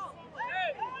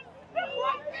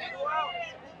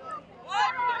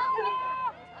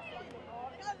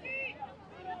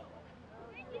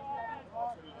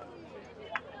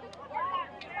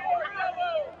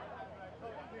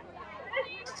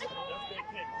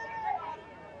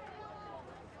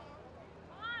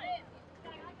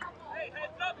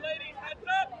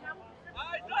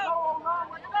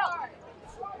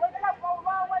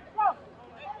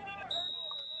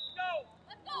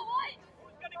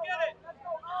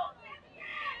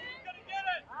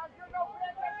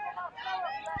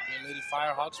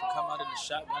 Firehawks will come out in the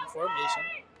shotgun formation.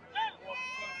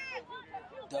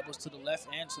 Doubles to the left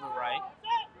and to the right.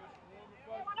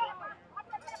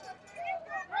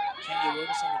 Kenya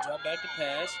Wilkerson will drop back to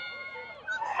pass.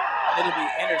 And it'll be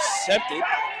intercepted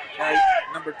by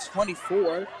number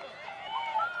 24,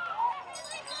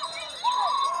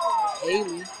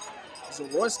 Haley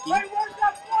Zaworski.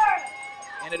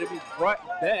 And it'll be brought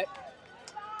back.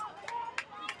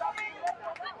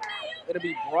 It'll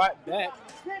be brought back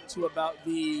to about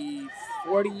the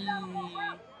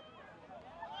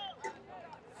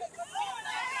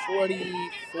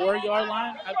 44-yard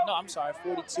line. No, I'm sorry,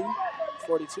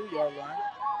 42-yard line.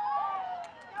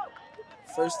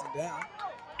 First and down.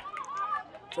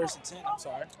 First and 10, I'm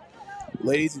sorry.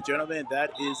 Ladies and gentlemen,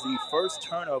 that is the first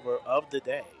turnover of the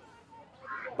day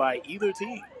by either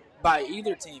team. By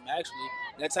either team, actually.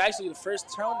 That's actually the first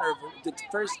turnover, the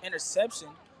first interception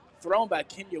thrown by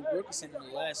Kenya Wilkerson in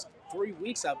the last 3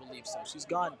 weeks, I believe so. She's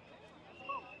gone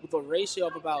with a ratio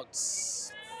of about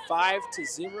 5-0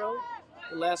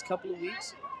 the last couple of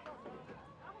weeks.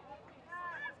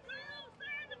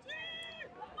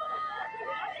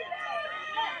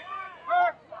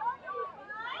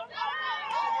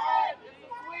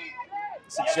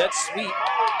 It's a jet sweep.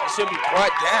 It should be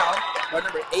brought down by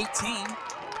number 18,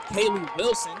 Haley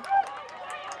Wilson.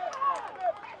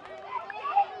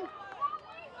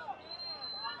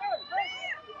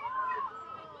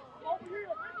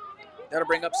 That'll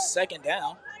bring up second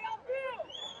down.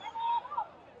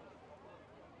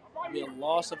 Be a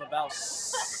loss of about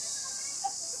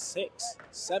 7.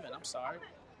 I'm sorry.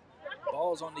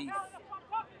 Ball's on the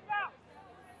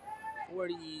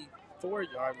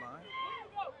 44-yard line.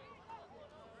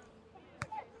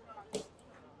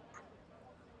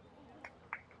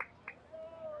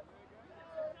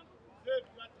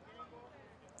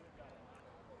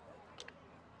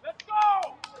 Let's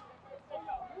go!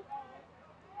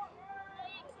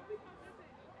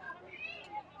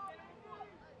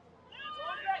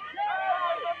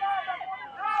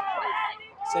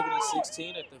 Second and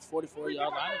 16 at the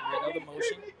 44-yard line. It'll be another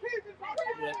motion.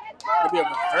 It'll be a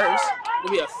reverse.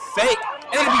 It'll be a fake.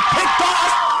 And it'll be picked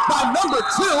off by number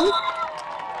 2,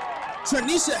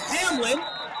 Tranisha Hamlin.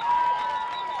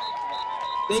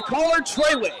 They call her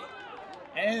Treyway.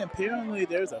 And apparently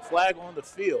there's a flag on the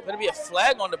field. There'll be a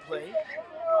flag on the play.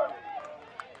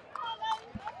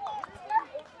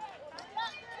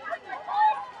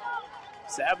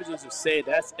 Savages will say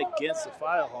that's against the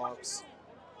Firehawks.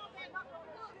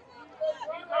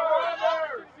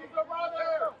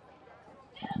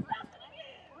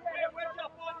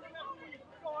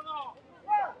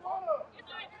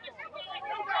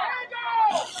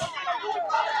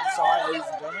 Sorry, ladies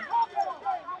and gentlemen.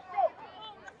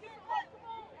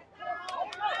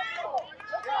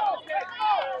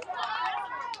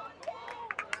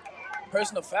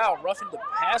 Personal foul, roughing the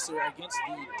passer against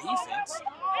the defense.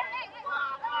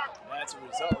 That's a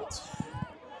result.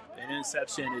 An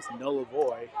interception is null and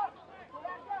void.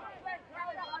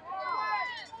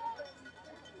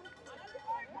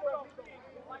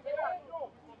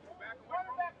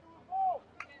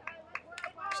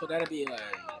 So that'll be a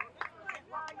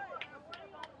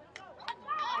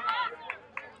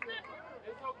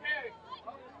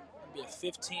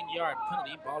 15-yard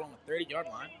penalty, ball on the 30-yard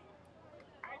line.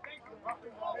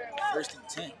 First and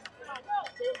 10.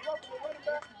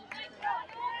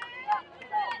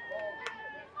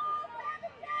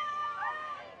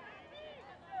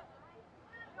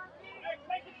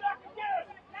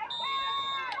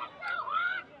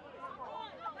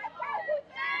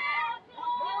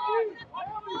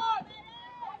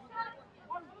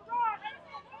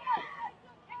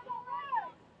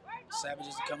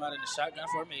 Savages to come out in the shotgun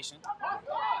formation.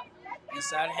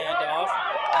 Inside handoff,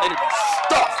 and it'll be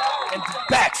stuffed into the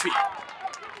backfield.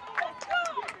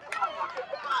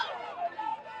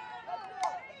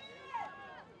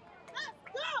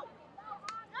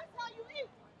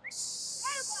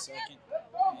 Second.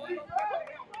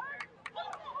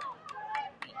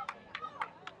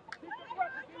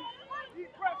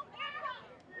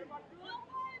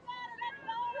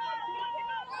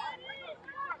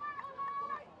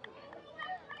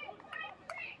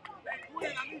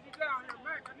 I need you down here,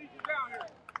 Mac. I need you down here.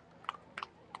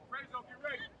 Razor, get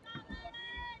ready.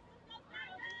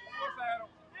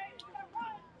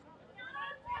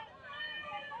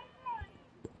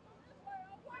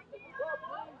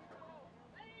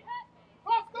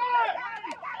 What's that,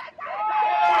 Adam?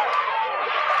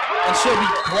 And she'll be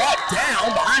brought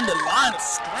down behind the line of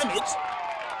scrimmage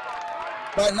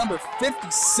by number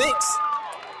 56,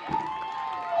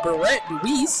 Barrett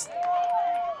Luis.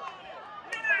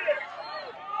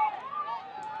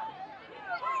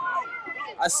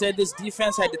 I said this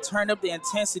defense had to turn up the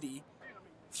intensity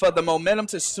for the momentum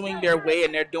to swing their way,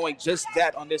 and they're doing just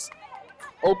that on this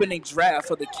opening draft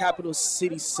for the Capital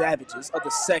City Savages of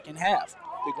the second half.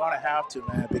 They're going to have to,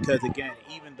 man, because, again,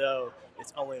 even though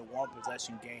it's only a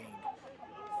one-possession game,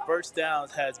 first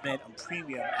downs has been a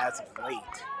premium as of late.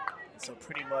 And so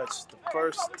pretty much the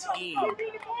first team that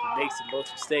makes the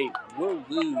most mistake will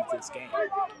lose this game.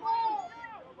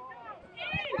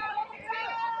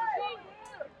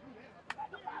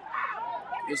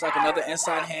 It's like another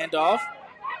inside handoff.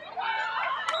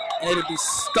 And it'll be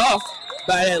stuffed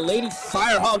by that Lady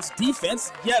Firehawks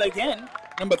defense yet again.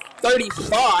 Number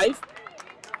 35,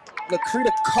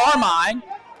 Lakrita Carmine,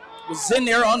 was in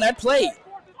there on that play.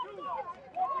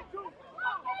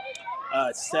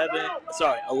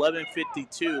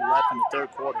 11:52 left in the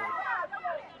third quarter.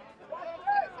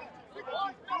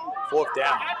 Fourth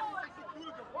down.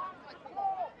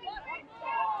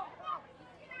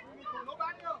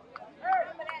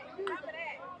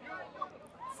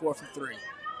 Fourth and 3.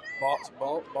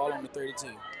 Ball on the 32.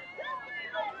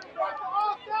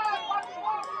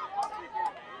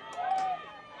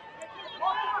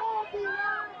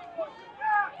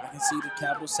 I can see the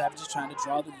Capital Savages trying to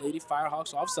draw the Lady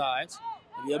Firehawks off sides.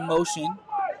 There'll be a motion,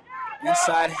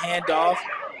 inside handoff,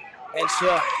 and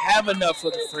she'll have enough for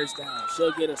the first down.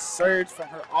 She'll get a surge from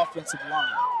her offensive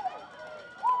line.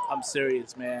 I'm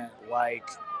serious, man. Like,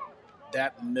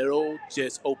 that middle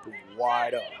just opened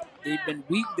wide up. They've been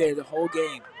weak there the whole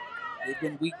game. They've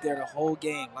been weak there the whole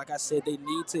game. Like I said, they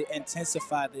need to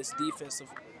intensify this defensive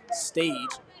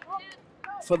stage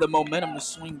for the momentum to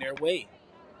swing their way.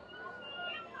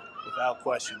 Without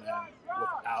question, man.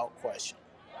 Without question.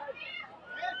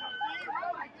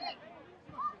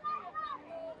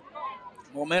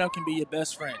 Momentum can be your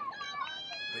best friend,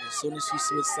 but as soon as she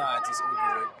switches sides, it's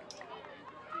over with.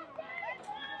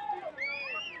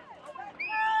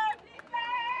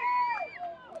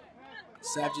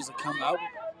 Savages will come out.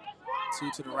 2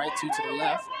 to the right, 2 to the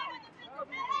left.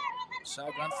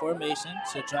 Shotgun formation.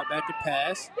 She'll drop back to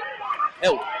pass.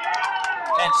 Oh,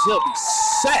 and she'll be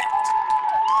sacked.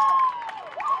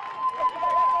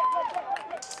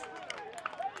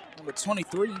 Number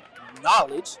 23,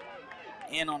 Knowledge,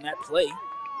 in on that play. Hey,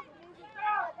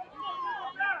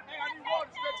 I need water.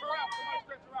 Stretch her out. Somebody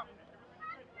stretch her out.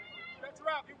 Stretch her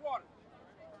out. Get water.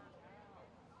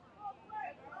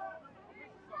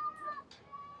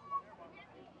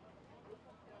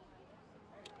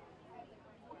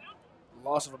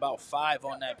 Loss of about 5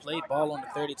 on that play. Ball on the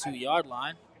 32-yard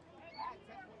line.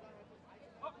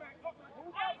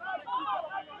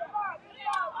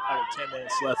 Under 10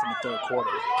 minutes left in the third quarter.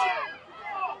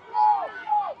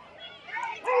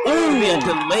 Ooh, a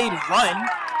delayed run.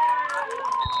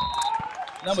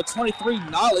 Number 23,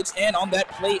 Knowledge, and on that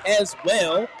play as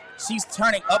well. She's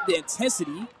turning up the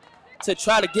intensity to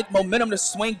try to get momentum to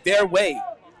swing their way.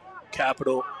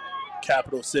 Capital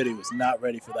City was not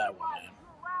ready for that one, man.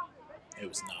 It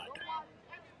was not.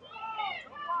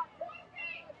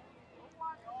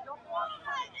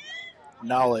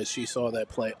 Knowledge, she saw that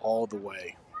play all the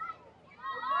way.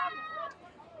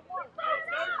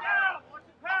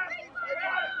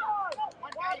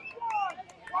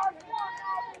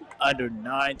 Under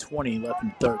 9:20 left in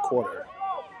the third quarter.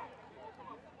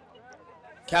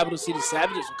 Capital City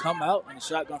Savages will come out in the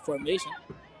shotgun formation.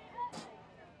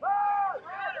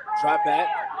 Drop back.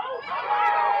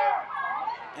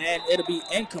 And it'll be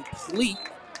incomplete.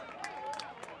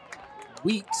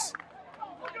 Weeks,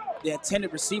 the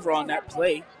intended receiver on that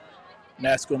play. And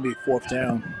that's going to be fourth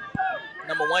down.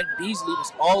 Number 1, Beasley,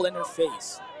 was all in her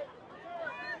face.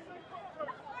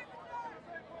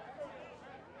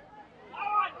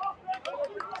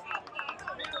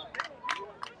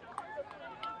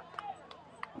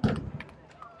 It'll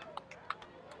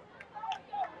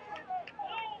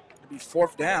be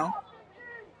fourth down.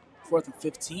 4th and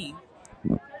 15.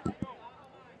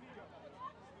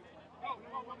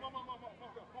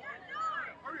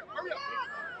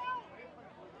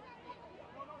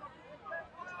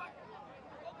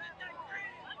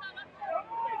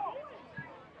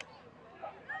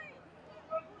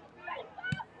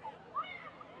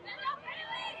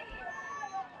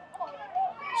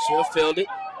 She'll field it.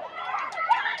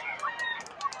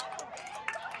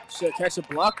 She'll catch a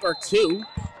block or two.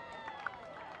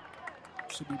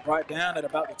 Should be brought down at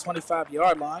about the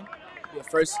 25-yard line. Be a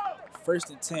first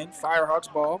and 10.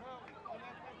 Firehawks ball.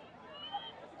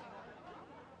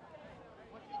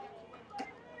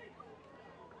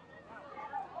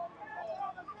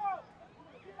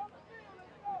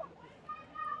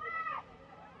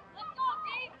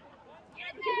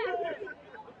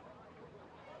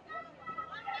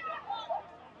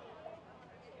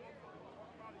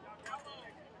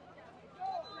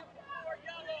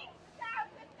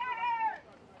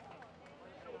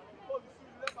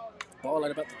 Ball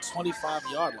at about the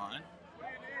 25-yard line.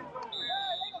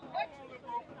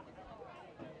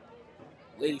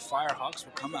 Lady Firehawks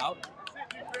will come out.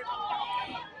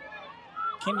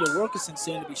 Kenya Wilkinson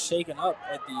seemed to be shaken up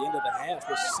at the end of the half,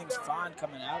 but she seems fine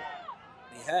coming out.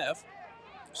 They have.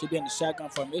 She'll be in the shotgun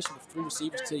formation with 3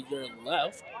 receivers to your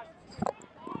left.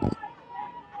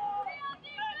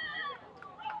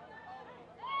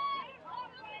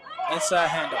 Inside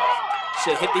handoff.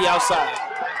 She'll hit the outside.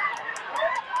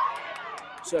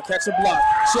 She'll catch a block.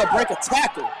 She'll break a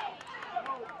tackle.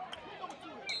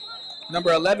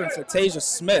 Number 11 for Tasia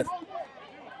Smith.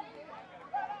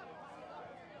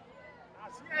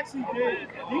 She did.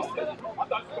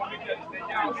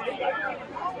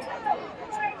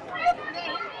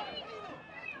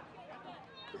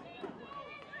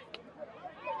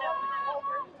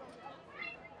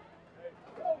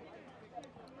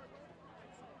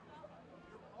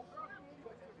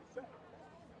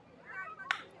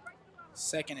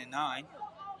 Second and 9.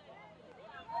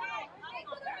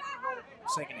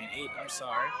 Second and 8, I'm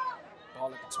sorry.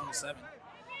 Ball at the 27.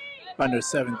 Under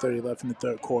 7:30 left in the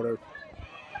third quarter.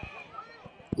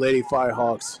 Lady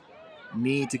Firehawks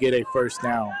need to get a first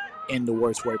down in the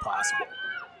worst way possible.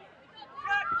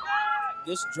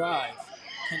 This drive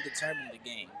can determine the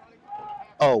game.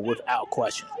 Oh, without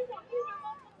question.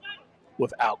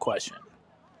 Without question.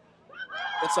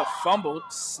 It's a fumbled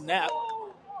snap.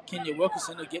 Kenya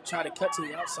Wilkinson will try to cut to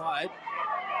the outside.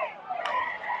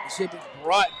 It should be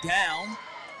brought down.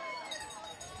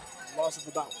 Loss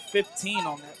of about 15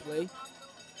 on that play.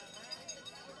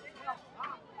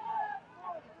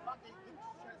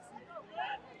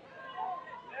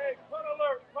 Hey, punt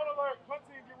alert, punt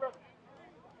team, get ready.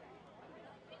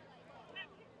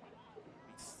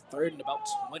 Third and about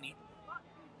 20.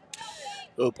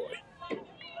 Oh boy.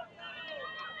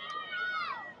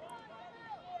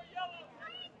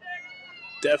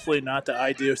 Definitely not the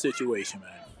ideal situation, man.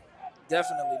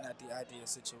 Definitely not the ideal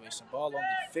situation. Ball on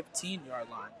the 15-yard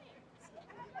line.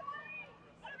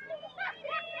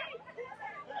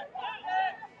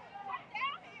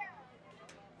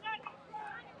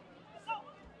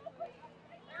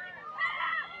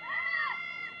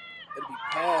 It'll be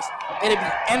passed. It'll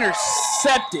be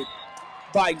intercepted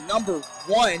by number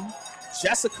 1,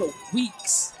 Jessica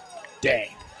Weeks.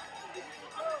 Dang.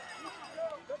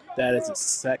 That is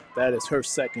her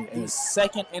second. The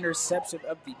second interception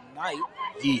of the night.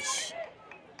 Yeesh.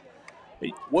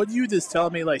 What you just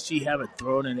telling me? Like she haven't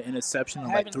thrown an interception in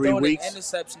like Haven't 3 thrown weeks? an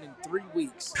interception in 3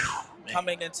 weeks.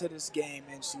 Coming into this game,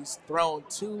 and she's thrown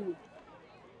 2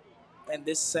 in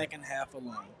this second half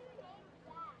alone.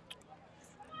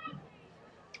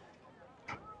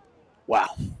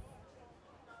 Wow.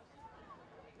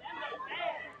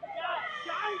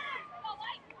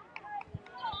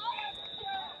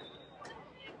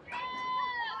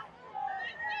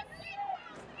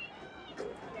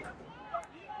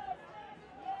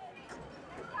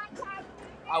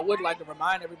 I would like to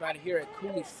remind everybody here at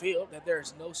Cooley Field that there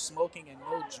is no smoking and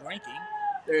no drinking.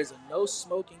 There is a no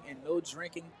smoking and no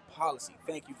drinking policy.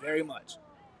 Thank you very much.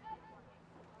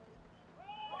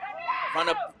 Run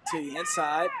up to the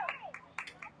inside.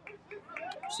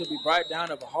 Should be brought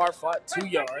down of a hard fought 2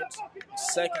 yards.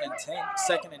 2nd and 10.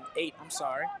 2nd and 8. I'm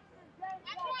sorry.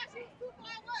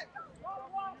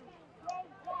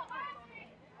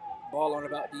 Ball on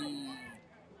about the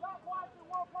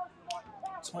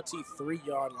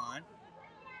 23-yard line.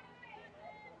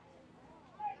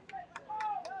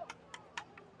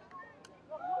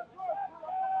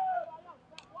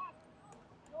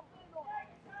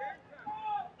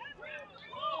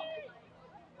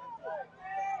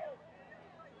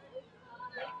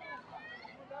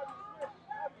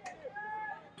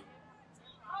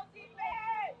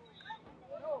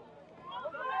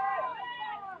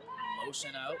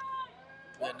 Motion out.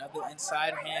 Another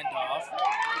inside handoff.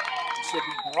 It should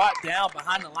be brought down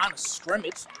behind the line of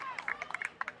scrimmage.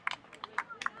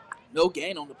 No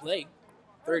gain on the play.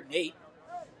 3rd and 8.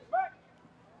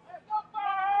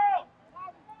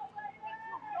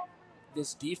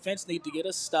 This defense needs to get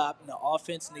a stop, and the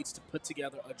offense needs to put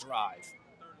together a drive.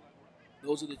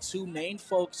 Those are the 2 main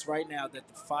folks right now that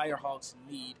the Firehawks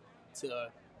need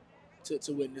to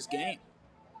win this game.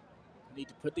 They need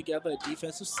to put together a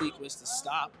defensive sequence to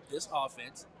stop this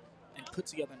offense and put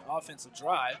together an offensive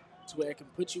drive to where it can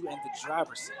put you in the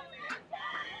driver's seat.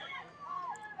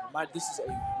 This is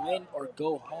a win or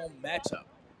go home matchup.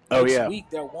 Next week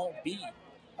there won't be.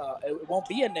 It won't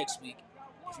be a next week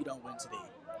if you don't win today.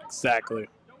 Exactly.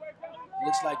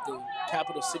 Looks like the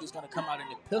Capital City is going to come out in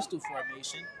the pistol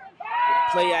formation with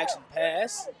a play action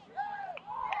pass,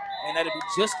 and that'll be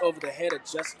just over the head of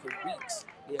Jessica Weeks,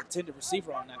 the intended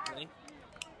receiver on that play.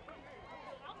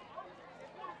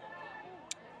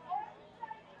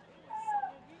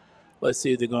 Let's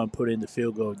see if they're going to put in the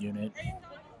field goal unit.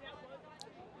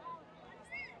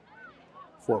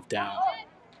 4th down.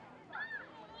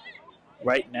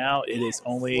 Right now, it is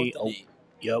only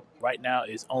right now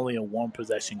it's only a 1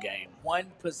 possession game. 1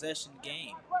 possession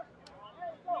game.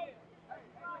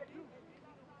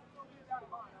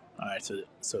 All right,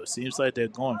 so it seems like they're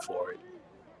going for it.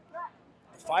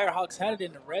 The Firehawks had it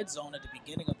in the red zone at the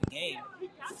beginning of the game,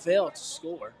 failed to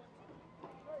score.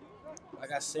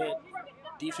 Like I said,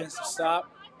 defensive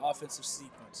stop, offensive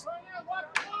sequence.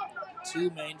 2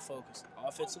 main focus: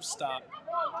 offensive stop.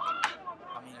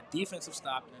 A defensive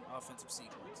stop and an offensive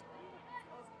sequence.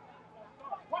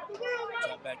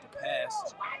 Drop back to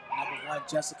pass. Number 1,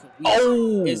 Jessica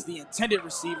Weeks is the intended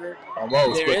receiver.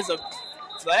 Almost. There is a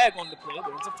flag on the play.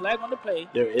 There is a flag on the play.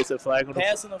 There is a flag on the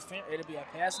pass interference. It'll be a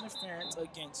pass interference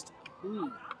against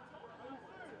who?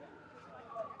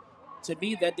 To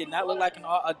me, that did not look like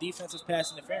a defensive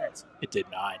pass interference. It did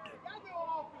not.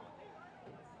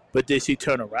 But did she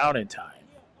turn around in time?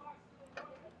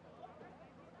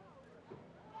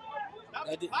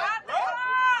 That did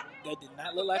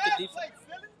not look like a defense.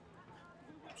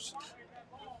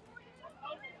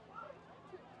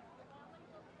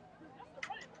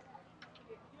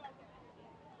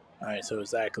 All right, so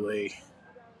exactly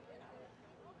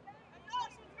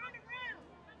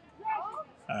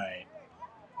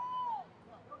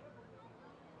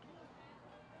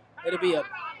It'll be a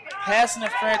pass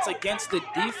interference against the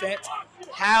defense.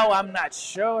 How, I'm not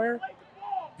sure,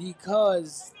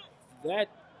 because that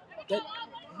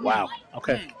Wow.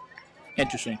 Okay.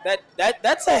 Interesting.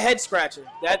 that's a head scratcher.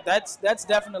 That's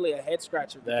definitely a head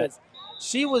scratcher because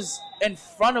she was in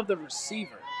front of the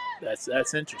receiver. That's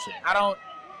interesting. I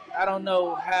don't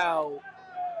know how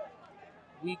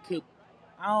we could.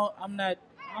 I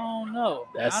don't know.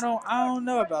 I don't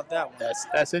know about that one.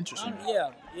 That's interesting.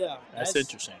 Yeah. That's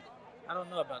interesting. I don't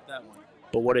know about that one.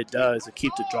 But what it does, it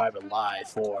keeps the drive alive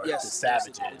for the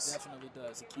Savages. Yes, it definitely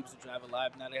does. It keeps the drive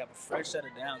alive. Now they have a fresh set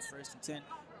of downs, 1st and 10.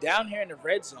 Down here in the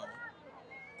red zone,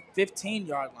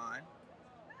 15-yard line.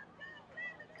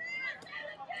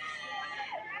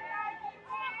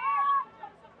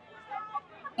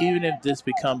 Even if this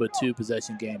becomes a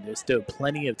 2-possession game, there's still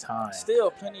plenty of time.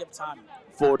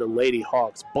 For the Lady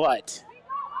Hawks, but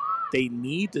they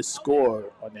need to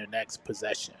score on their next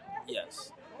possession.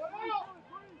 Yes.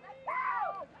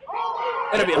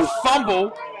 It'll be a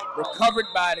fumble recovered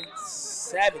by the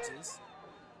Savages.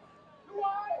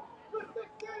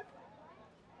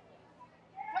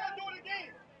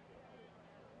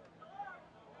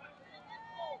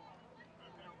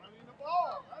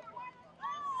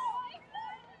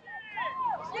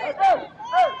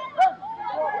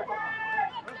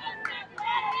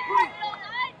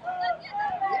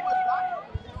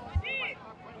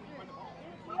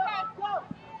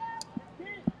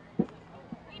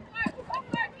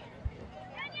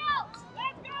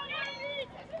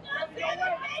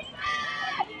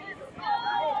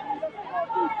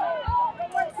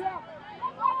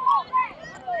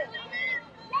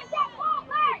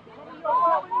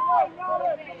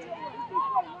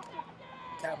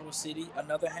 Capital City,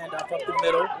 another handoff up the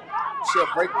middle. She'll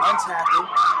break one tackle.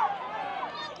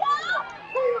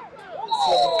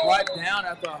 She'll be brought down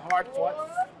after a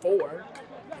hard-fought 4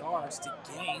 yards to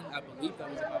gain. I believe that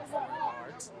was about 4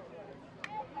 yards.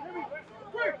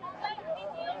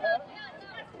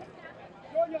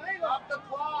 Stop the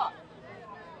clock.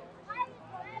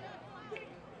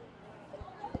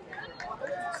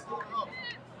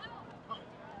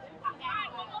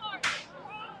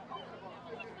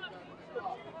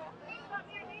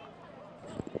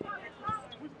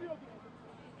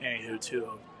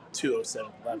 Anywho,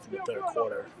 2:07 left in the third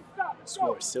quarter.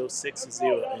 Score still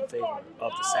 6-0 in favor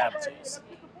of the Savages.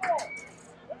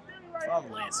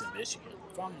 From Lansing, Michigan.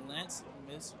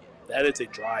 That is a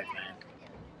drive, man.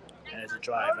 That is a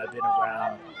drive. I've been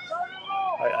around.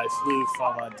 I flew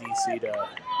from D.C. to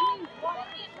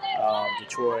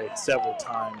Detroit several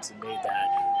times and made that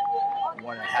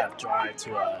 1.5 drive to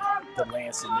the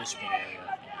Lansing, Michigan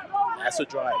area. That's a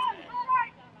drive, man.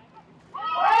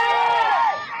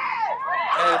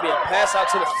 And it'll be a pass out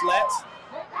to the flats.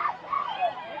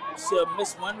 She'll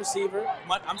miss one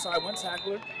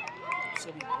tackler.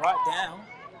 She'll be brought down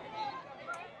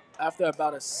after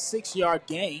about a 6-yard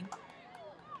gain.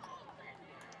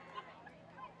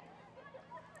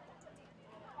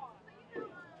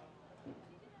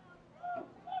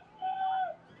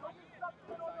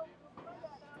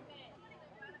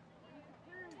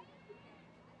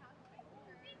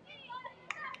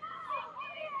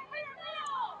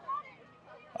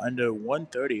 Under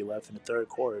 1:30 left in the third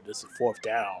quarter. This is 4th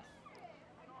down.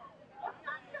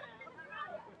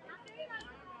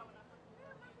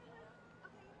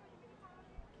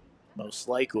 Most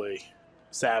likely,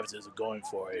 Savages are going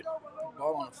for it.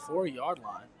 Ball on the 4-yard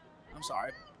line.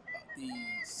 The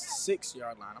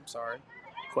 6-yard line.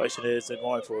 Question is, they're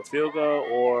going for a field goal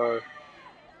or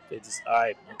they just, all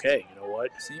right, okay, you know what?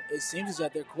 It seems as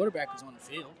that their quarterback is on the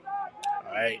field.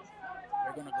 All right.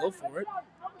 They're going to go for it.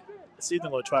 Let's see if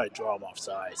they're going to try to draw them off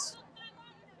sides.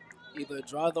 Either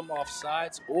draw them off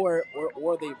sides or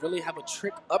they really have a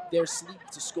trick up their sleeve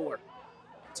to score,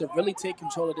 to really take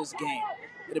control of this game.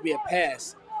 It'll be a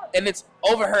pass, and it's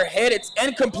over her head. It's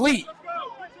incomplete.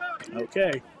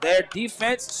 Okay. Their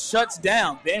defense shuts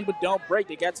down. Bend but don't break.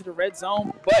 They got to the red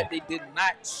zone, but they did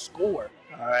not score.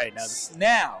 All right.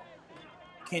 Now,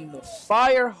 can the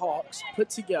Firehawks put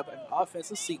together an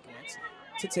offensive sequence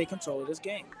to take control of this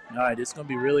game? All right, this is going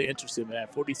to be really interesting, man.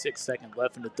 46 seconds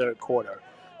left in the third quarter.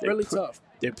 Really tough.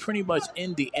 They're pretty much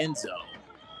in the end zone.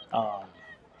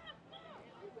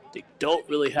 They don't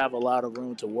really have a lot of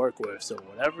room to work with, so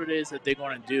whatever it is that they're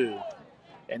going to do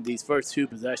in these first 2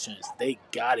 possessions, they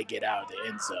got to get out of the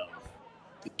end zone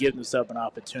to give themselves an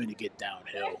opportunity to get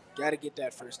downhill. Got to get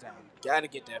that first down.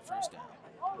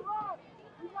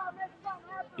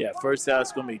 Yeah, first down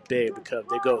is going to be big because if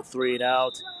they go 3 and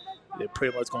out, they're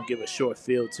pretty much going to give a short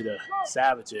field to the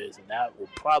Savages, and that will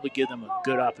probably give them a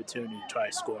good opportunity to try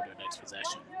to score their next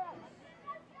possession.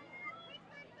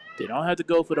 They don't have to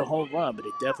go for the home run, but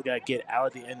they definitely got to get out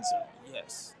of the end zone.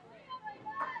 Yes.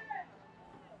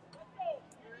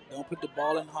 Don't put the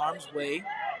ball in harm's way.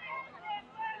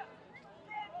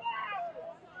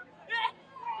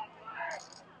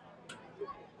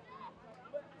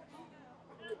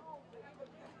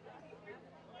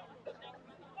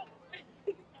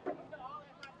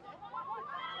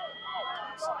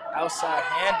 Outside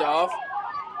handoff.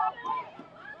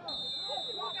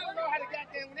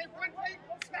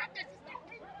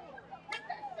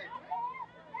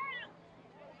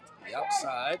 The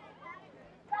outside.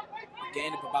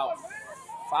 Gain of about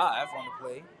 5 on the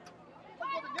play.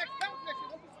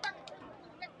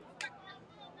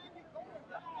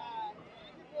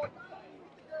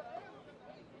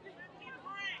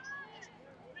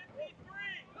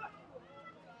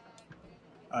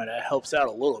 All right, that helps out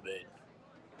a little bit.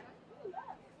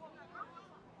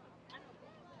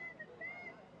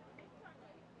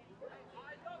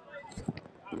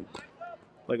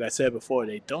 Like I said before,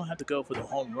 they don't have to go for the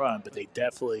home run, but they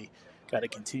definitely got to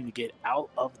continue to get out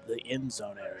of the end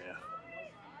zone area.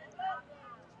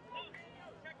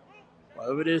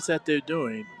 Whatever it is that they're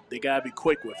doing, they got to be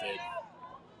quick with it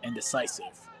and decisive.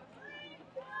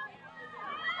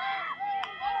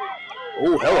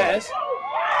 Oh, hello.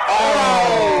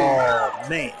 Oh,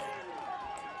 man.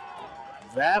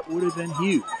 That would have been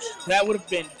huge. That would have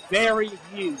been very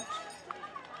huge.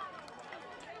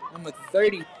 Number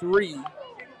 33,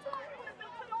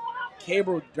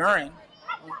 Gabriel Duran,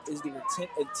 is the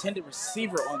intended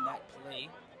receiver on that play.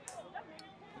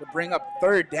 To bring up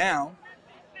 3rd down.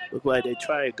 Looked like they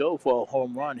tried to go for a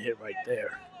home run hit right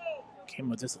there.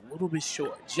 Came up just a little bit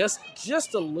short. Just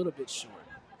a little bit short.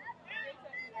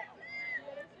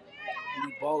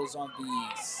 The ball is on the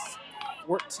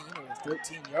 14 or the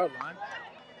 13-yard line.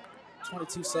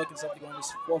 22 seconds left to go in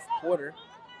this 4th quarter.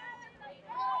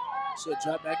 She'll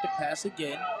drop back to pass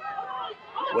again.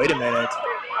 Wait a minute.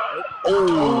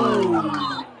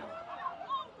 Oh.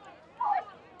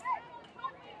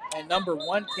 And number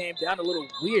 1 came down a little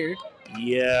weird.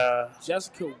 Yeah.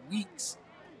 Jessica Weeks.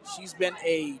 She's been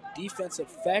a defensive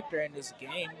factor in this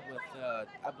game with,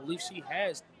 I believe she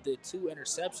has the 2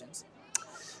 interceptions.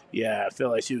 Yeah, I feel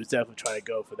like she was definitely trying to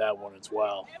go for that one as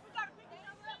well.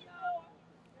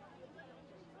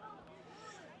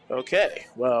 Okay,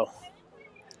 well.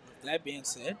 With that being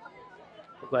said.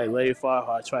 Looked like Lady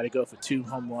Firehawks tried to go for 2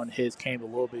 home run hits, came a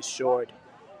little bit short.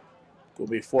 Will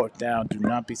be 4th down. Do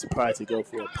not be surprised to go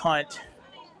for a punt.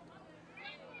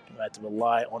 You have to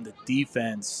rely on the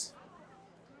defense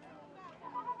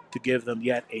to give them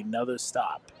yet another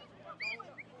stop.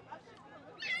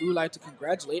 We would like to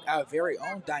congratulate our very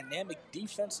own dynamic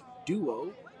defensive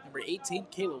duo, number 18,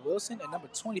 Kayla Wilson, and number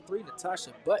 23,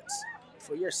 Natasha Butts,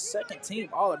 for your 2nd team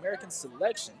All-American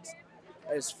selections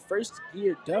as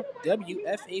first-year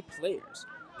WFA players.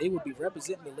 They will be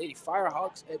representing the Lady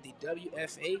Firehawks at the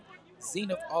WFA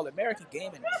Zenith All-American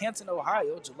game in Canton,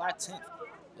 Ohio, July 10th.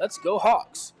 Let's go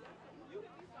Hawks.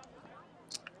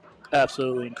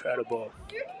 Absolutely incredible.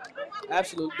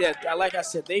 Absolutely. Yeah, like I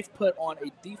said, they've put on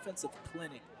a defensive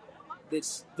clinic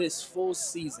this full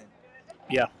season.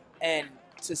 Yeah. And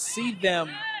to see them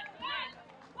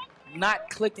not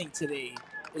clicking today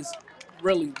is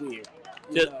really weird.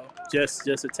 Just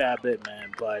a tad bit,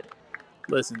 man. But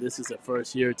listen, this is a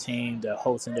first-year team that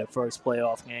hosting their first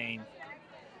playoff game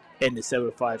in the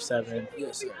 757.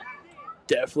 Yes, sir.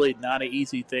 Definitely not an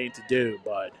easy thing to do,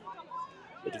 but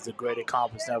it is a great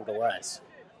accomplishment nevertheless.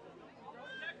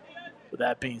 With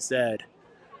that being said,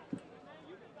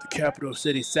 the Capital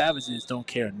City Savages don't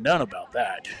care none about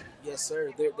that. Yes,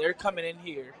 sir. They're coming in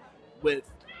here with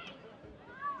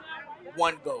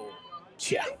 1 goal.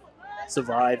 Yeah.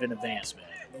 Survive and advance, man.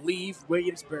 Leave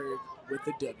Williamsburg with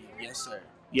the W. Yes, sir.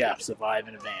 Yeah, survive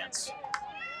and advance.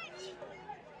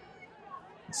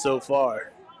 So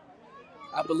far,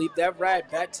 I believe that ride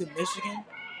back to Michigan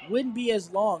wouldn't be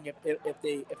as long if they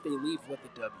leave with the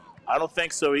W. I don't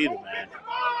think so either, man.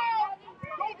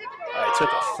 All right,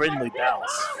 took a friendly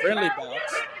bounce. Friendly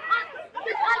bounce.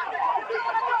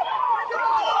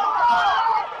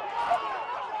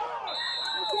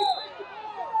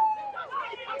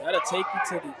 That'll take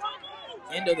you to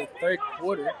the end of the 3rd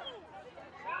quarter.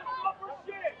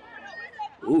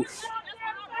 Oof.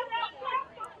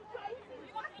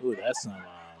 Ooh, that's some.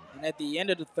 And at the end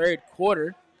of the 3rd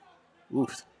quarter,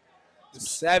 Oof. the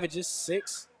Savages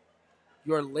 6,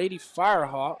 your Lady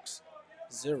Firehawks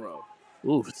 0.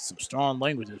 Ooh, some strong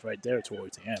languages right there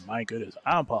towards the end. My goodness.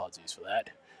 I apologize for that.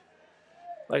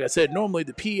 Like I said, normally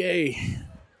the PA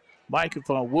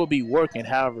microphone will be working,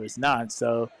 however, it's not.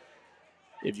 So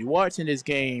if you're watching this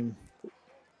game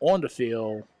on the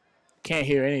field, Can't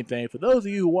hear anything. For those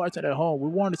of you who watching at home, we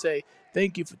want to say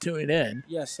thank you for tuning in.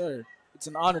 Yes, sir. It's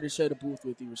an honor to share the booth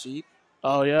with you, Rasheed.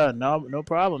 Oh yeah, no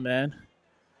problem, man.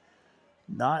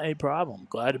 Not a problem.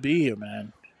 Glad to be here,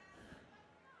 man.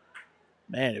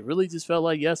 Man, it really just felt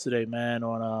like yesterday, man.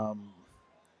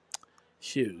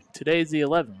 Today's the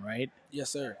 11th, right? Yes,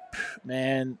 sir.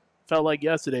 Man, felt like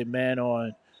yesterday, man.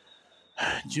 On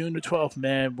June the 12th,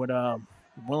 man, when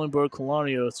Willenburg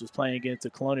Colonials was playing against the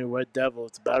Colonial Red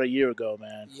Devils about a year ago,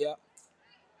 man. Yep.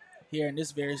 Here in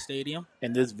this very stadium.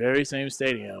 In this very same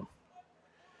stadium.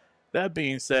 That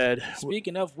being said,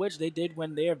 speaking of which, they did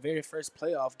win their very first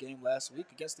playoff game last week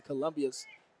against the Columbia's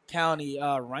County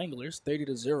Wranglers,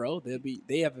 30-0.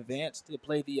 They have advanced to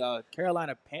play the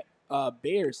Carolina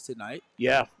Bears tonight.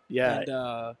 Yeah.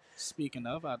 And speaking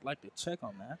of, I'd like to check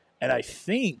on that. And I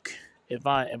think, if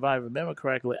I remember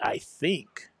correctly, I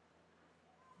think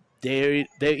they're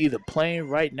either playing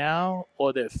right now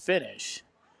or they're finished.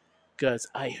 Because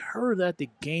I heard that the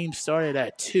game started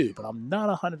at 2, but I'm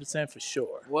not 100% for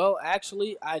sure. Well,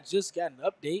 actually, I just got an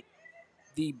update.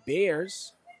 The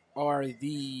Bears are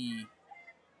the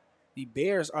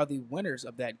winners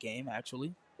of that game,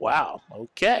 actually. Wow.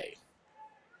 Okay.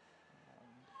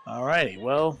 All righty.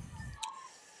 Well,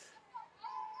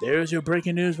 there's your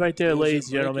breaking news right there, ladies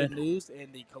and gentlemen. Breaking news,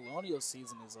 and the Colonial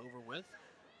season is over with.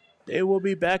 They will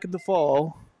be back in the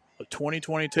fall of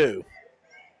 2022.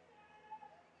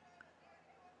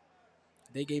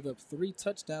 They gave up 3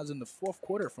 touchdowns in the fourth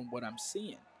quarter from what I'm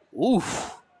seeing.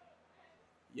 Oof.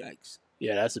 Yikes.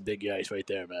 Yeah, that's a big yikes right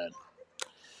there, man.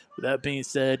 With that being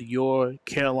said, your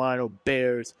Carolina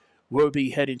Bears will be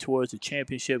heading towards the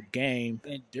championship game.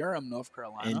 In Durham, North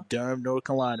Carolina.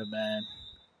 Man.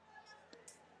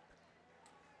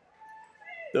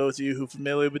 Those of you who are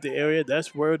familiar with the area,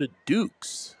 that's where the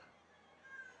Dukes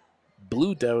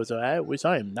Blue Devils are at, which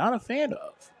I am not a fan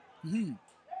of. Mm-hmm.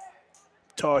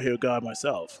 Tar Heel guy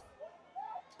myself.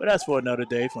 But that's for another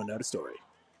day, for another story.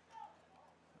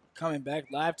 Coming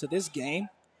back live to this game,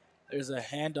 there's a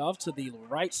handoff to the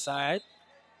right side.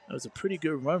 That was a pretty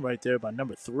good run right there by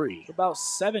number 3. About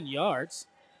 7 yards.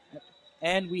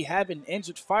 And we have an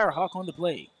injured Firehawk on the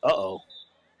play. Uh-oh.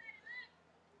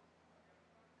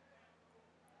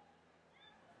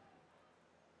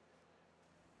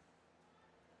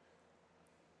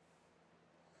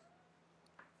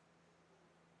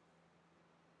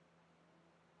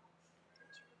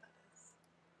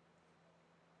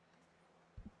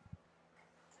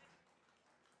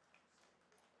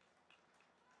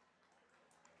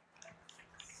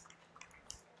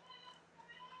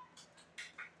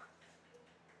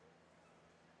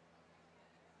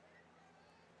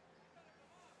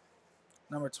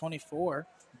 Number 24,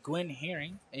 Gwen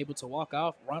Herring, able to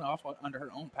run off under her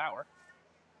own power.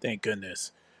 Thank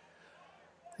goodness.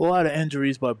 A lot of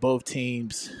injuries by both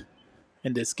teams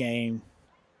in this game.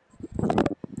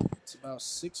 It's about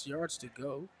 6 yards to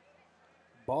go.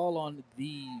 Ball on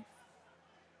the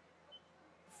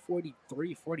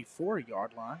 43,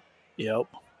 44-yard line. Yep.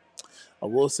 I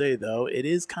will say, though, it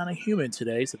is kind of humid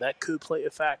today, so that could play a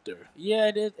factor.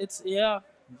 Yeah, it is. Yeah.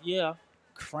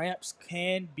 Cramps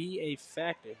can be a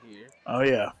factor here. Oh,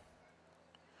 yeah.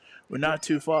 We're not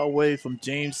too far away from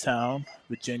Jamestown,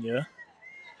 Virginia.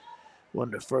 One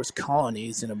of the first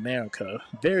colonies in America.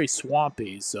 Very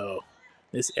swampy, so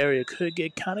this area could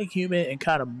get kind of humid and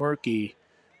kind of murky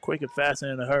quick and fast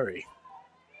and in a hurry.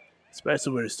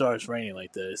 Especially when it starts raining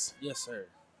like this. Yes, sir.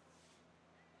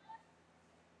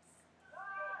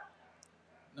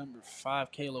 Number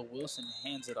 5, Kayla Wilson,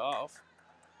 hands it off.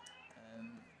 And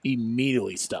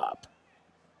immediately stop.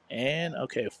 And,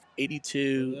 okay,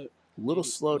 82, a little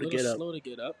slow to get up.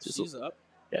 She's up.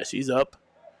 Yeah, she's up.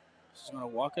 She's going to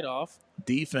walk it off.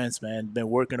 Defense, man,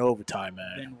 been working overtime,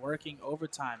 man. And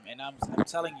I'm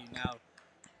telling you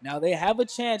now they have a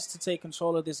chance to take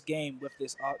control of this game with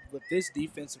this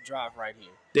defensive drive right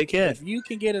here. They can. If you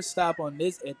can get a stop on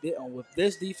this with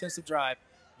this defensive drive,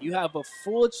 you have a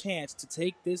full chance to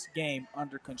take this game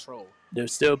under control.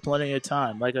 There's still plenty of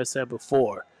time. Like I said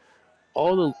before,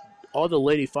 all the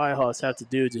Lady Firehawks have to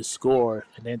do is just score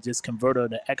and then just convert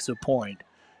on an extra point,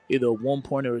 either a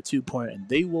 1-pointer or a 2-pointer, and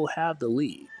they will have the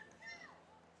lead.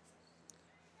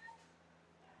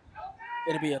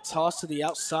 It'll be a toss to the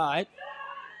outside.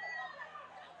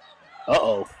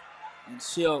 Uh-oh.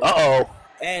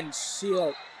 And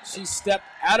she stepped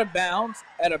out of bounds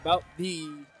at about the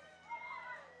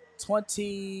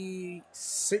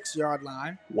 26-yard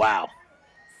line. Wow.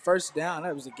 First down.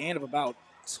 That was a gain of about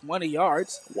 20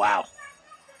 yards. Wow.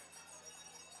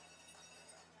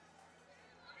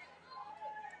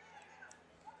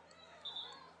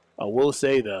 I will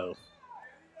say, though,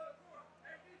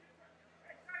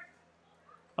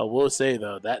 I will say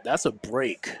though that's a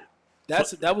break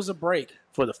That was a break.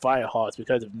 for the Firehawks,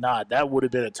 because if not, that would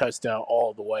have been a touchdown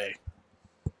all the way,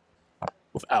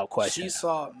 without question. She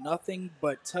saw nothing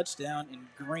but touchdown and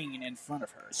green in front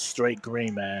of her. Straight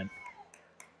green, man.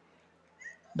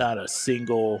 Not a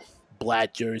single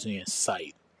black jersey in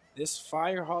sight. This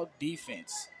Firehawk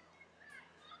defense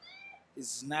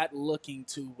is not looking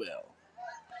too well.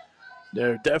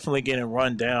 They're definitely getting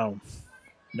run down,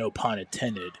 no pun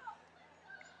intended.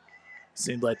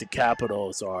 Seems like the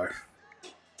Capitals are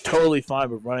totally fine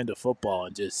with running the football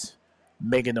and just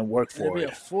making them work There'll for be it.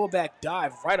 a fullback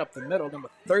dive right up the middle, number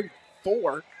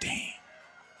 34. Damn.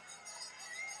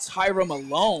 Tyra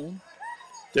Malone.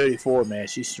 34, man.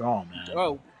 She's strong, man.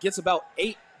 Oh, gets about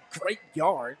 8 great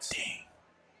yards. Dang.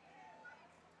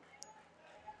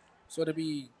 So it'll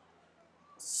be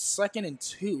 2nd and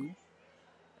 2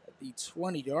 at the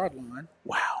 20-yard line.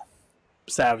 Wow.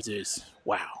 Savages.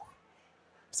 Wow.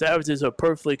 Savages are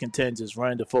perfectly content just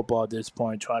running the football at this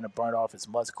point, trying to burn off as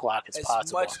much clock as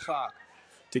possible. As much clock.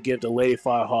 To give the Lady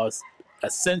Firehawks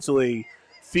essentially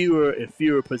fewer and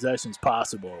fewer possessions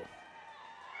possible.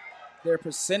 Their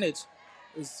percentage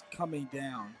is coming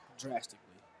down drastically.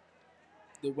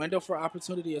 The window for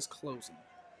opportunity is closing.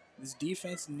 This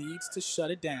defense needs to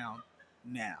shut it down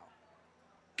now.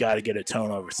 Got to get a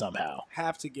turnover somehow.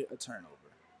 Have to get a turnover.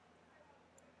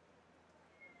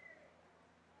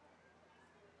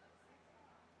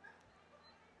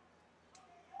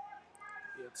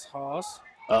 It's Haas.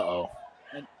 Uh-oh.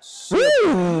 And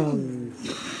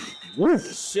Woo!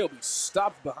 she'll be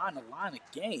stopped behind the line of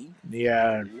game.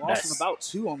 Yeah. Loss of about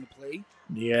 2 on the play.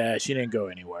 Yeah, she didn't go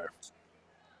anywhere.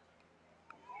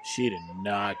 She did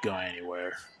not go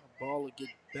anywhere. The ball will get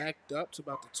backed up to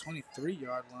about the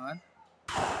 23-yard line.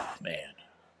 Man.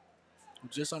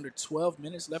 With just under 12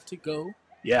 minutes left to go.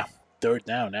 Yeah, 3rd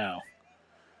down now.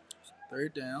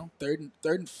 3rd down. Third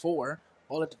and 4.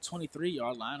 All at the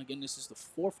 23-yard line. Again, this is the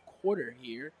 4th quarter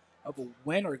here of a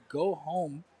win or go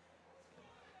home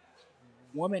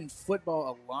Women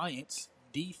Football Alliance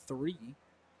D3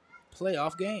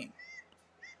 playoff game.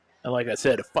 And like I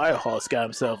said, the Firehawks got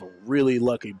himself a really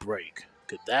lucky break.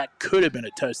 Because that could have been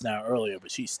a touchdown earlier,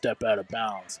 but she stepped out of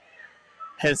bounds.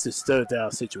 Hence the 3rd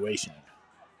down situation.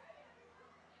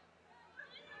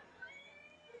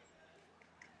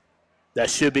 That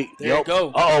should be. There you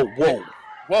go. Oh, whoa.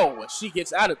 Whoa, when she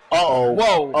gets out of. Uh-oh.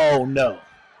 Whoa. Oh, no.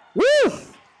 Woo!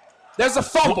 There's a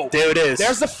fumble. There it is.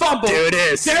 There's a fumble. There it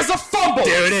is. There's a fumble.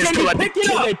 There it is. Can Come they on. pick it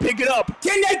Can up? they pick it up?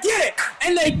 Can they get it?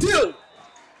 And they do.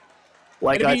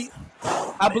 Like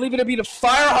I believe it'll be the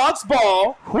Firehawks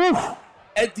ball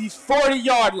at the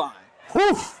 40-yard line.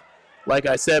 Whew. Like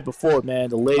I said before, man,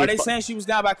 the lady. Are they saying she was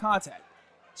down by contact?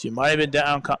 She might have been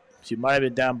down. She might have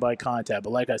been down by contact,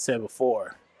 but like I said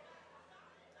before,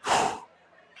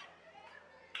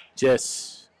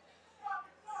 just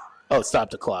stop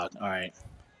the clock. All right.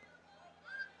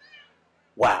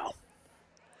 Wow.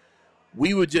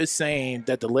 We were just saying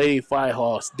that the Lady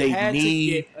Firehawks Had to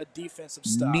get a defensive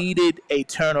stop. needed a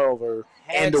turnover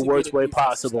in the worst way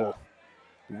possible.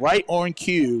 Right on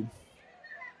cue,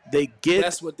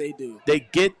 That's what they do. They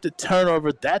get the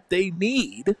turnover that they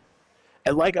need.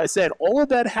 And like I said, all of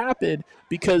that happened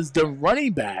because the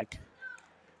running back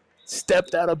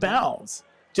stepped out of bounds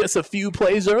just a few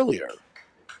plays earlier.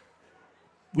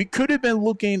 We could have been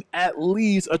looking at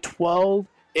least a 12,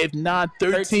 if not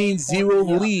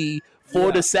 13-0 lead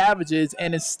for the Savages,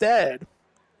 and instead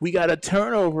we got a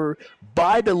turnover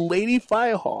by the Lady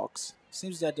Firehawks.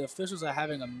 Seems that the officials are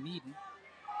having a meeting.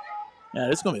 Now,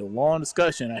 this is going to be a long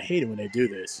discussion. I hate it when they do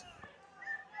this.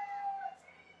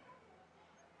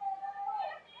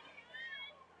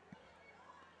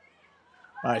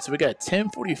 All right, so we got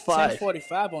 10:45.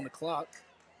 10:45 on the clock.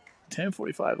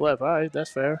 10:45 left. All right,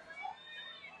 that's fair.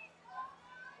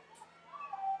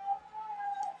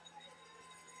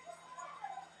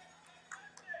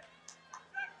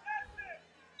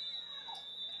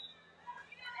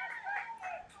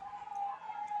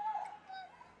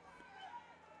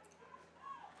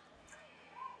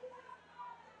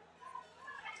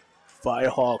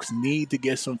 Firehawks need to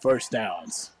get some first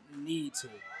downs. Need to.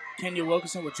 Kenya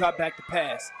Wilkinson will drop back to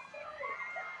pass.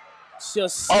 She'll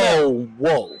slip. Oh,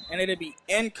 whoa. And it'll be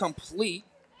incomplete.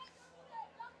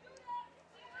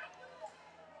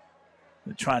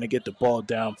 They're trying to get the ball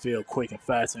downfield quick and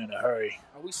fast and in a hurry.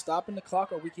 Are we stopping the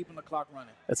clock or are we keeping the clock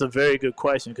running? That's a very good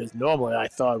question because normally I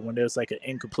thought when there's like an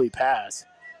incomplete pass,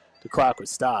 the clock would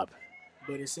stop.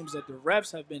 But it seems that the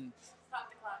refs have been.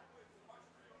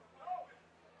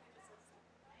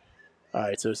 All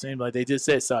right, so it seems like they just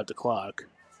said stop the clock.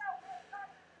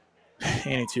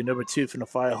 Handing to number 2 from the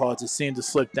Firehawks. It seemed to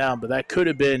slip down, but that could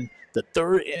have been the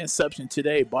 3rd interception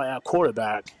today by our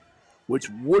quarterback, which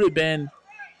would have been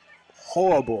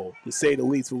horrible, to say the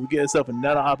least, but we get ourselves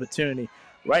another opportunity.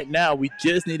 Right now, we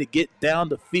just need to get down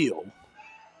the field.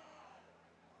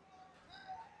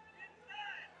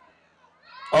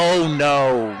 Oh,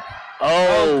 no.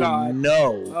 Oh, God.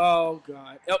 no. Oh,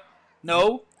 God. Yep.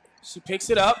 No. She picks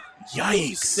it up. Yikes.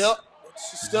 She's still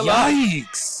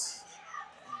Yikes. up.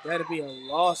 That'd be a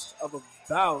loss of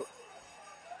about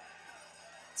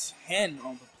 10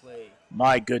 on the play.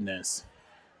 My goodness.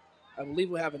 I believe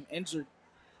we have an injured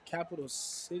Capital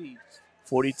City.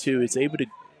 42 is able to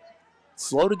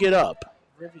slow to get up.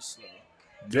 Very slow.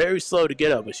 Very slow to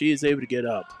get up, but she is able to get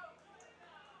up.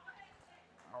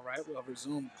 All right, we'll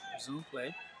resume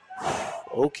play.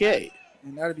 Okay.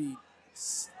 And that'll be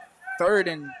 3rd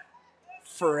and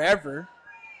forever.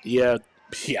 Yeah.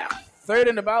 3rd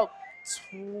and about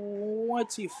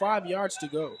 25 yards to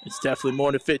go. It's definitely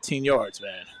more than 15 yards,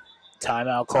 man.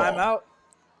 Timeout call. Timeout.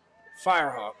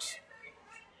 Firehawks.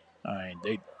 All right,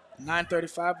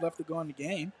 9:35 left to go in the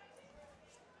game.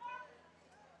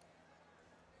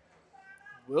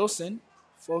 Wilson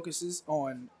focuses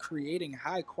on creating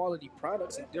high-quality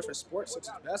products in different sports such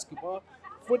as basketball,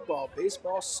 football,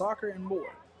 baseball, soccer, and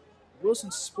more.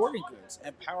 Wilson Sporting Goods,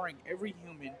 empowering every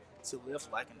human to live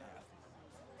like an athlete.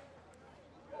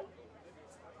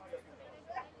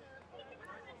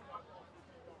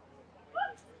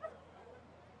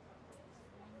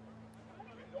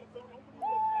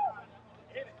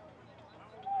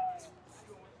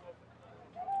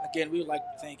 Again, we would like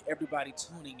to thank everybody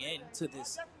tuning in to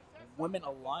this Women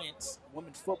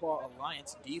Football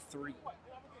Alliance D3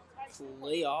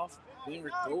 playoff winner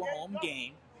go home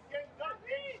game.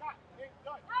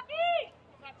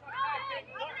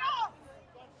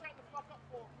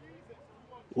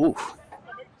 Oof.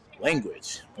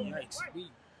 Language. Yikes.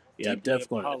 We Yeah, I'm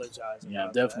definitely apologize. Yeah,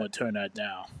 I'm definitely gonna turn that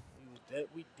down.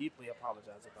 We deeply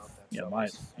apologize about that. Yeah, my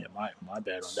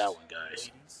bad on that one,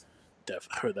 guys. Ladies.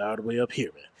 Definitely heard that all the way up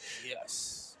here, man.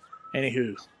 Yes.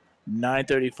 Anywho,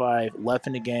 9:35 left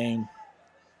in the game.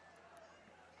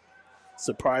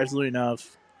 Surprisingly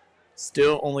enough,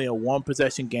 still only a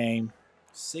 1-possession game.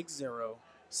 6-0.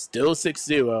 Still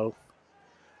 6-0.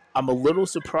 I'm a little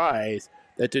surprised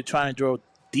that they're trying to throw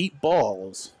deep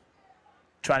balls,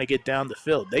 trying to get down the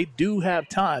field. They do have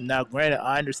time. Now, granted,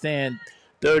 I understand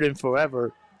 3rd and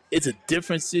forever. It's a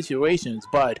different situations,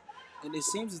 but and it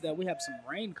seems as that we have some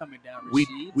rain coming down, we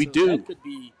Rashid, so do. That could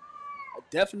be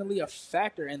definitely a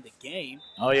factor in the game.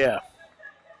 Oh, yeah.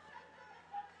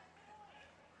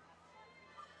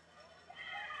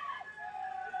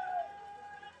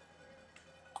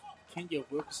 Kenya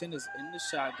Wilkerson is in the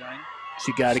shotgun.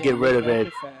 She got to get rid of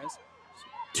it. Fast.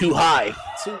 Too high.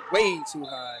 Way too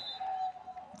high.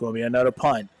 Going to be another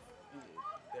punt.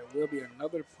 There will be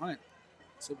another punt.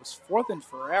 So it was 4th and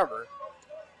forever.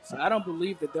 So I don't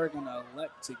believe that they're going to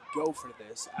elect to go for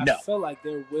this. I feel like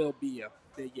there will be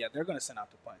they're going to send out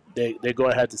the punt. They're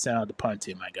going to have to send out the punt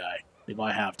team, my guy. They're going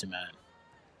to have to, man.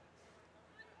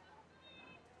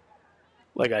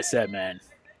 Like I said, man,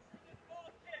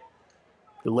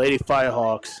 the Lady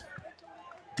Firehawks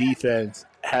defense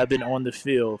have been on the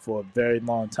field for a very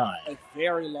long time. A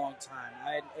very long time.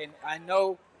 I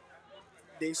know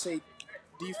they say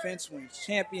defense wins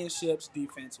championships,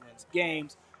 defense wins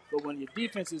games, but when your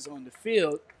defense is on the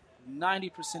field,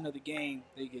 90% of the game,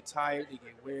 they get tired, they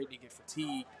get weary, they get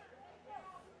fatigued.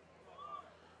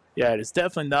 Yeah, it's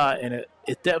definitely not an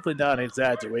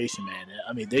exaggeration, man.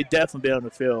 I mean, they definitely been on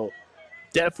the field,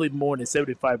 definitely more than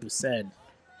 75%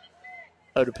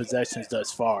 of the possessions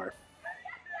thus far.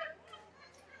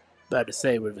 But I have to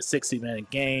say, with a 60-minute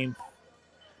game,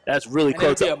 that's really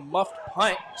close. And it'll be a muffed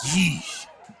punt. Yeesh.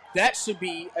 That should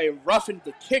be a roughing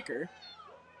the kicker.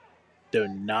 They're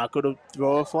not going to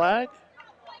throw a flag?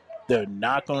 They're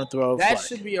not going to throw a flag. That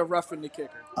should be a roughing the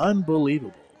kicker.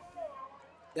 Unbelievable.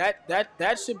 That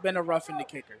should have been a roughing the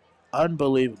kicker.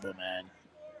 Unbelievable, man.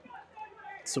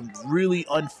 Some really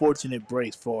unfortunate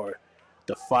breaks for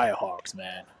the Firehawks,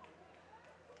 man.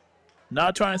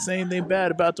 Not trying to say anything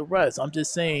bad about the rest. I'm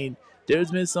just saying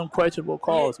there's been some questionable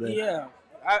calls, man. Yeah.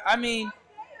 I mean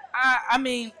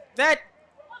that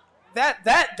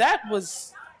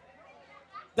was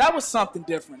something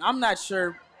different. I'm not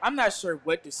sure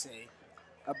what to say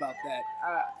about that.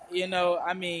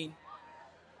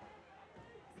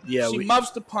 Yeah, she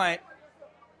muffs the punt,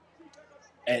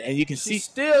 and you can see she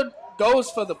still goes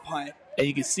for the punt, and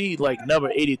you can see like number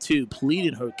 82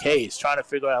 pleading her case, trying to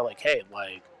figure out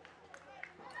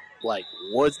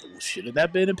shouldn't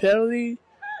that been a penalty?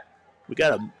 we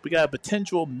got a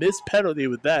potential missed penalty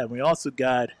with that. We also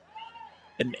got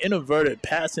an inadvertent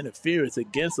pass interference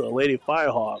against the Lady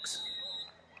Firehawks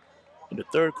in the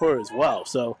third quarter as well.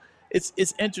 So it's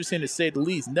interesting to say the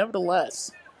least.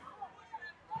 Nevertheless,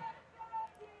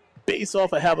 based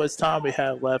off of how much time we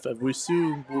have left, and we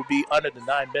soon will be under the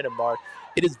 9-minute mark,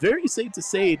 it is very safe to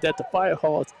say that the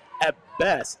Firehawks at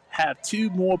best have 2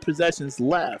 more possessions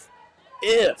left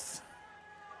if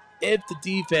the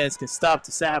defense can stop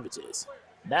the Savages.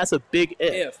 And that's a big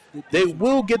if. They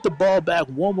will get the ball back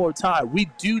one more time. We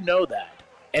do know that.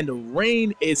 And the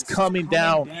rain is coming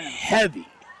down heavy.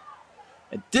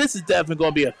 And this is definitely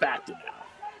going to be a factor now.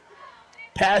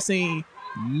 Passing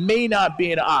may not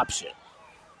be an option.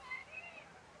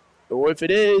 Or if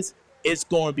it is, it's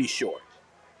going to be short.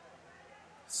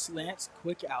 Slants,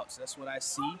 quick outs. That's what I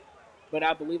see. But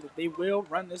I believe that they will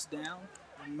run this down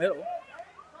the middle.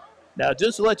 Now,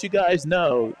 just to let you guys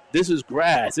know, this is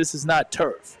grass. This is not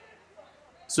turf.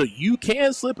 So you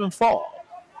can slip and fall.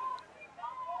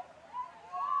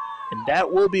 And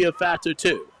that will be a factor,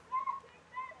 too.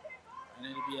 And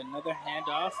it'll be another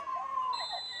handoff.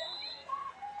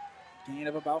 Gain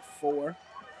of about 4.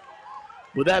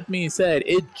 With that being said,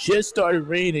 it just started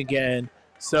raining again,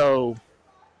 so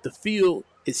the field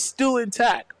is still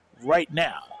intact right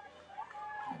now.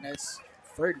 And that's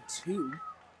 32.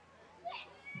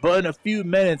 But in a few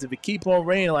minutes, if it keeps on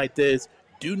raining like this,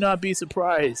 do not be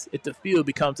surprised if the field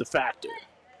becomes a factor.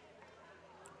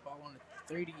 Ball on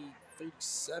the 30,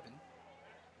 37.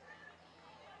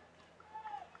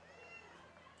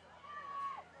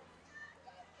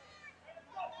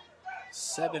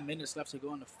 Seven minutes left to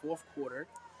go in the fourth quarter.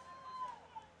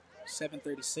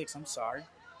 7:36, I'm sorry.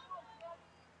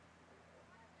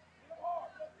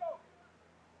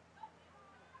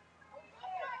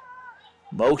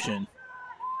 Motion.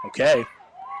 Okay.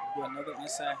 Another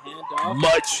inside handoff.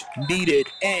 Much needed.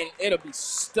 And it'll be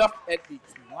stuffed at the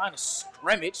line of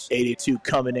scrimmage. 82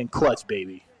 coming in clutch,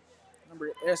 baby.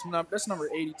 That's number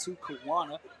 82,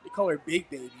 Kawana. They call her Big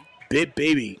Baby. Big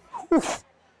Baby. Oof.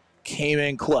 Came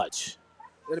in clutch.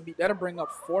 That'll bring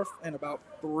up 4th and about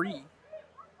 3.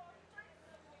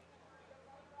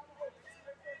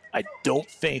 I don't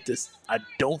think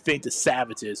the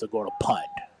Savages are going to punt.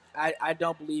 I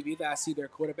don't believe either. I see their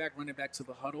quarterback running back to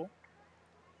the huddle.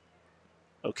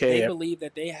 Okay. They believe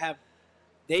that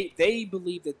they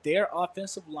believe that their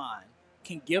offensive line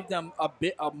can give them a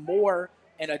bit of more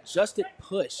an adjusted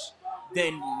push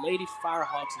than Lady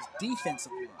Firehawks'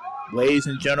 defensive line. Ladies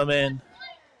and gentlemen,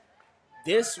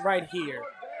 this right here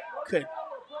could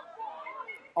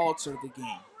alter the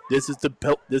game. This is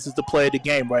the play of the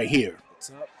game right here.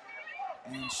 It's up.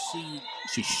 And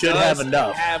she should have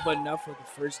enough. Have enough for the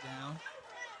first down.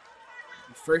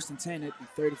 The 1st and 10 at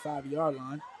the 35-yard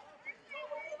line.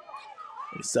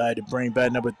 They decided to bring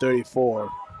back number 34.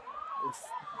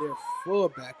 Their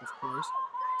fullback, of course,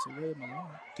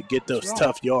 to get those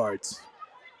tough yards.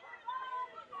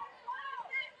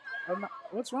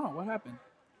 What's wrong? What happened?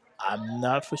 I'm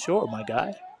not for sure, my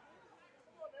guy.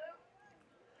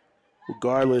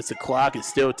 Regardless, the clock is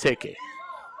still ticking.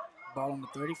 Ball on the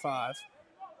 35.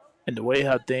 And the way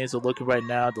how things are looking right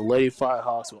now, the Lady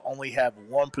Firehawks will only have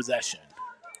 1 possession.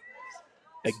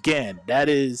 Again, that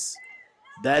is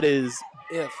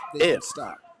if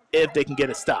they can get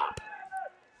a stop.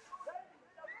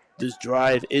 This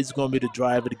drive is going to be the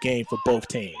drive of the game for both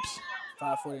teams.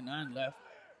 5:49 left.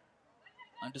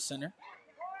 Under center.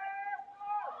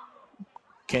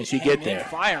 Can she get there?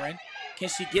 Firing. Can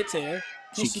she get there?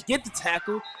 Can she get the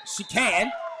tackle? She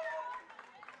can.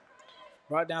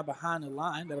 Brought down behind the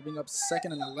line. That'll bring up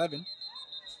 2nd and 11.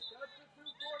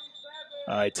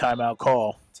 All right, timeout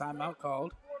call. Timeout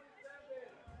called.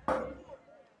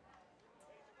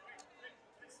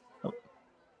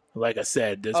 Like I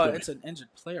said, it's an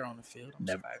injured player on the field.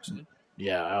 Actually.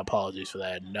 Yeah, I apologize for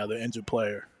that. Another injured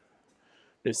player.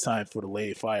 This time for the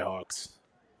Lady Firehawks.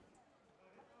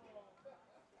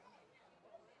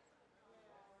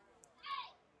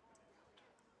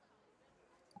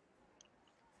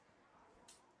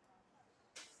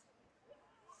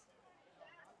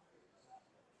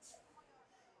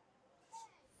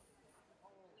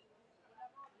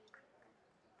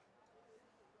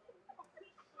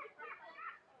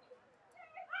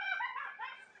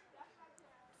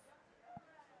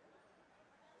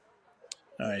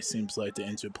 All right, seems like the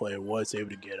injured player was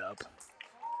able to get up.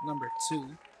 Number 2.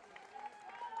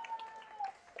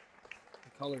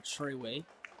 They call her Treyway.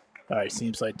 All right,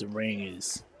 seems like the ring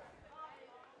is.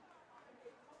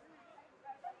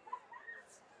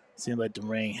 Seems like the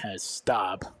ring has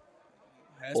stopped.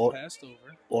 Passed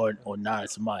over. Or not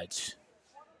as much.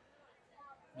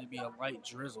 Maybe a light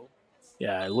drizzle.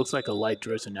 Yeah, it looks like a light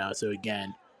drizzle now. So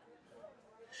again,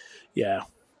 yeah.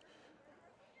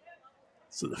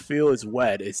 So the field is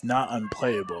wet. It's not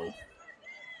unplayable.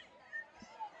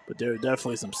 But there are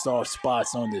definitely some soft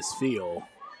spots on this field.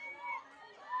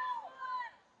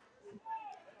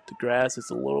 The grass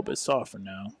is a little bit softer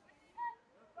now.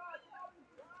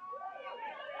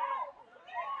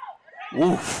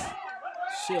 Oof.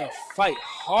 She'll fight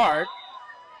hard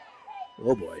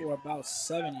Oh boy. for about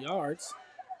 7 yards.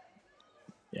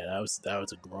 Yeah, that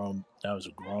was a grown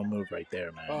move right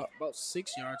there, man. About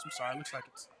 6 yards. I'm sorry. Looks like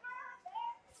it's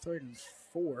 3rd and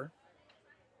 4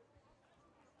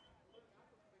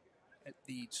 at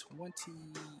the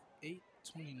 28,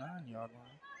 29-yard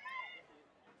line.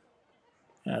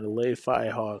 Yeah, the late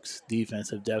Firehawks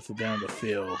defense have definitely been on the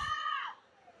field.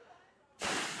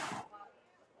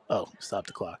 Oh, stop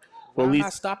the clock. Well, I'm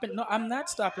not stopping. No, I'm not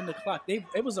stopping the clock.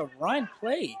 It was a run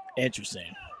play.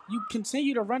 Interesting. You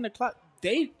continue to run the clock.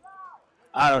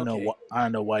 I don't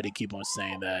know why they keep on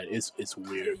saying that. It's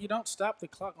weird. You don't stop the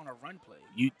clock on a run play.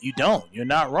 You don't. You're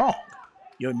not wrong.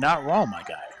 You're not wrong, my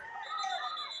guy.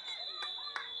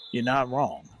 You're not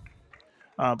wrong.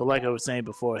 But like I was saying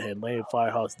beforehand, Lady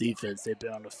Firehawks defense, they've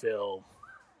been on the field.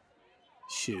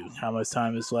 Shoot, how much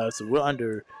time is left? So we're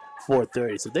under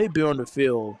 4:30. So they've been on the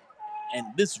field, and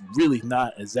this is really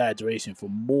not exaggeration, for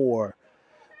more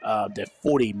than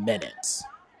 40 minutes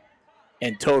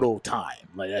in total time.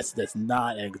 Like that's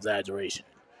not an exaggeration.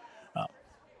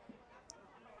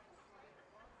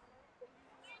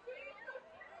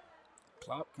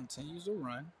 Clock continues to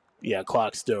run. Yeah,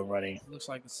 clock's still running. Looks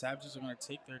like the Savages are going to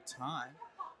take their time.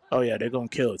 Oh, yeah, they're going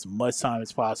to kill as much time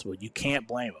as possible. You can't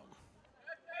blame them.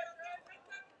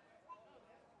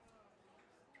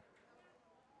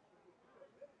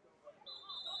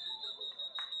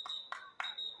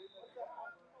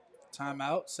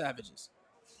 Timeout, Savages.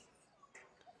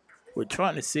 We're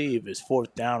trying to see if it's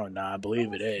 4th down or not. I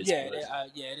believe it is. Yeah,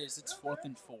 it is. It's 4th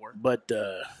and 4. But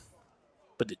the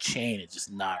chain is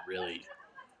just not really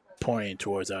pointing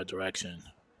towards our direction.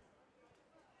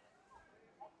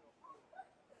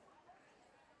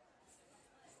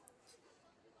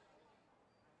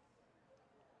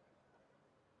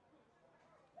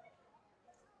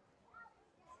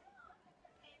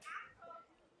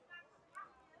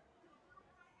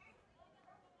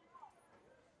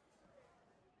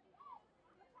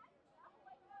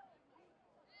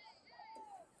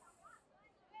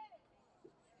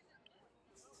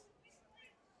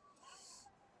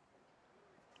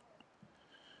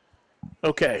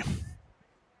 Okay.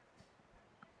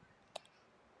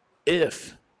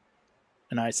 If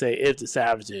the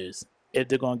Savages, if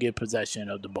they're going to get possession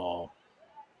of the ball,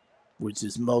 which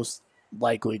is most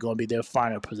likely going to be their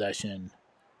final possession,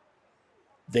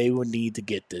 they will need to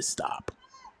get this stop.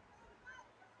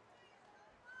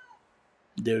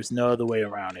 There's no other way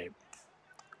around it.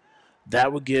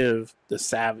 That would give the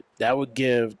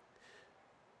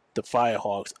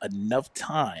Firehawks enough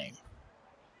time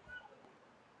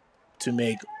to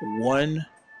make one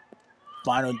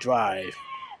final drive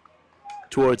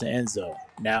towards the end zone.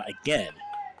 Now, again,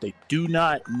 they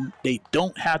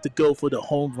don't have to go for the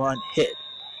home run hit,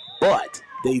 but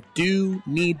they do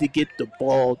need to get the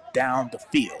ball down the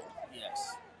field.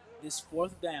 Yes. This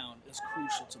 4th down is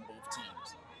crucial to both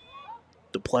teams.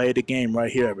 The play of the game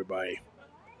right here, everybody.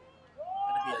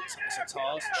 It's a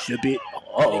toss. Should be.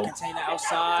 They contain the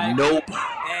outside. Nope.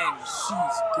 And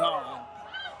she's gone.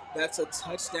 That's a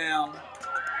touchdown.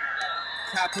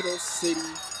 Capital City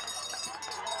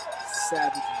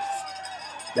Savages.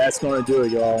 That's going to do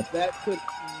it, y'all. That could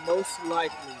most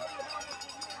likely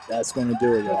That's going to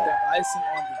do it, put y'all. the icing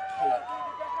on the cake.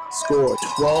 Score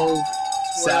 12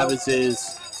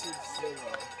 Savages. To 0.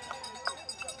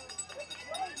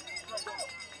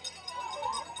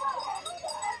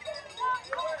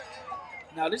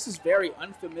 Now, this is very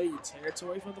unfamiliar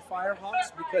territory for the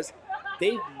Firehawks because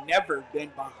they've never been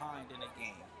behind in a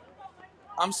game.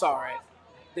 I'm sorry.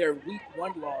 Their Week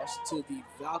 1 loss to the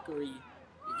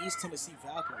East Tennessee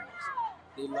Valkyries.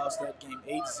 They lost that game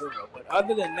 8-0. But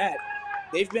other than that,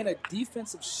 they've been a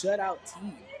defensive shutout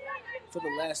team for the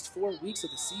last 4 weeks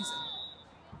of the season.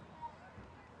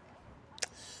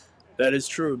 That is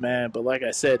true, man. But like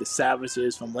I said, the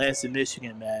Savages from Lansing,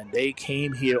 Michigan, man, they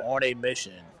came here on a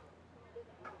mission.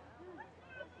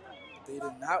 They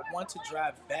did not want to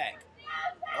drive back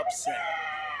upset.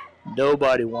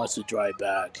 Nobody wants to drive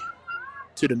back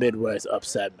to the Midwest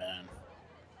upset, man.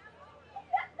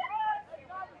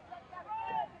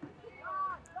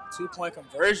 2-point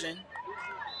conversion.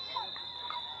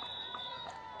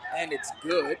 And it's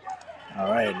good.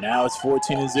 All right, now it's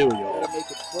 14-0, y'all. That'll make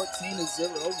it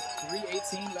 14-0.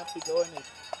 3:18 left to go in the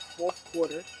fourth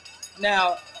quarter.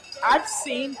 Now, I've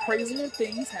seen crazier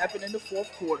things happen in the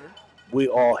fourth quarter. We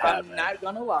all have. I'm not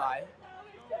gonna lie.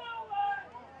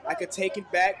 I could take it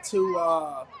back to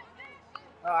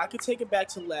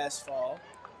last fall.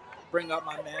 Bring up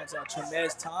my man's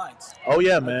Tremez Tynes Oh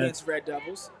yeah, man. against Red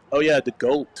Devils. Oh yeah, the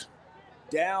GOAT.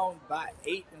 Down by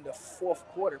 8 in the fourth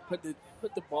quarter. Put the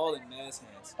ball in Maz's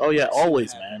hands. Oh yeah, See what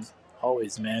always, man. happens.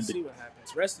 Always, man. See what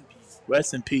happens. Rest in peace.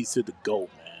 Rest in peace to the GOAT,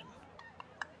 man.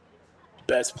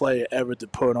 Best player ever to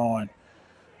put on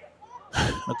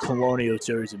a Colonial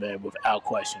jersey, man, without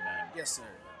question, man. Yes, sir.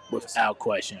 Without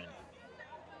question.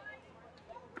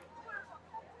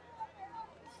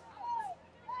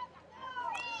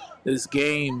 This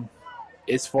game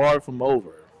is far from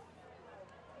over.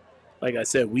 Like I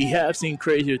said, we have seen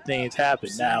crazier things happen.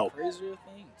 Now, Crazier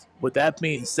things. with that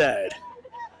being said,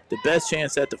 the best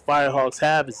chance that the Firehawks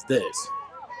have is this.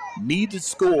 Need to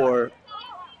score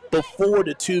before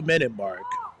the 2-minute mark,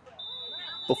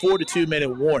 before the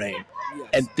 2-minute warning, Yes.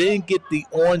 and then get the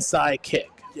onside kick.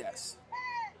 Yes.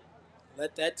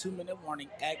 Let that 2-minute warning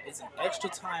act as an extra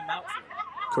timeout for you.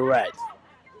 Correct.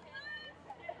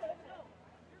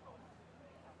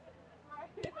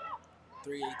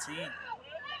 .318.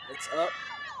 It's up.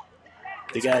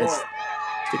 They It's got, caught.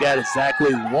 they got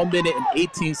exactly 1 minute and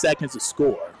 18 seconds to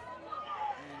score.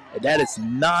 And that is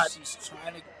not She's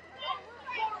trying to.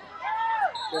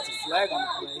 There's a flag on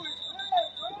the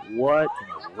play. what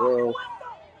in the world.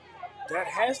 That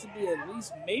has to be at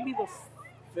least maybe the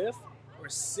 5th or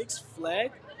 6th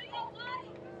flag.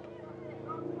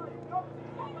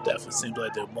 Definitely seems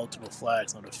like there are multiple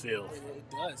flags on the field. It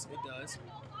does. It does.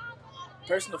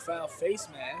 Personal foul face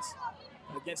mask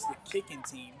against the kicking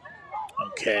team.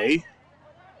 Okay.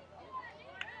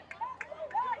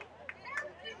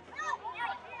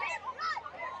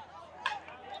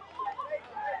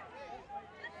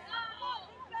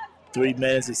 Three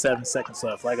minutes and 7 seconds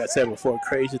left. Like I said before,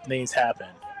 crazy things happen.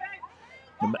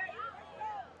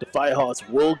 The Firehawks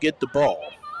will get the ball.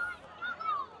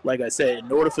 Like I said,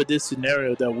 in order for this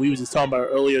scenario that we were just talking about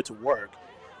earlier to work,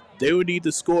 they would need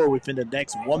to score within the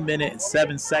next 1 minute and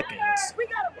 7 seconds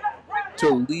to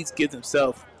at least get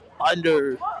themselves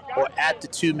under or at the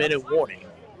 2-minute warning.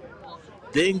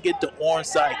 Then get the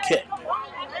onside kick.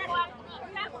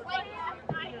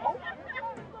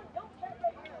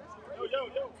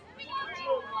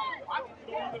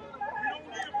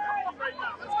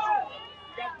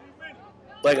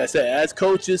 Like I said, as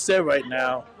coach just said right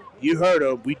now, you heard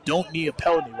him, we don't need a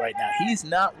penalty right now. He's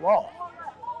not wrong.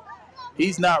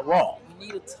 He's not wrong. We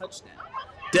need a touchdown.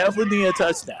 Definitely need a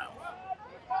touchdown.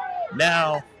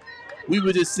 Now, we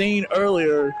were just saying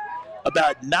earlier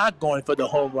about not going for the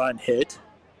home run hit.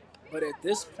 But at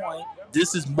this point,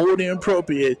 This is more than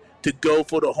appropriate to go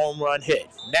for the home run hit.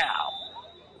 Now,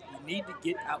 we need to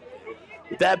get out there.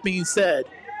 with that being said,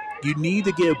 you need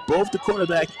to give both the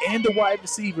quarterback and the wide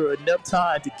receiver enough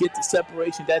time to get the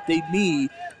separation that they need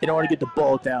in order to get the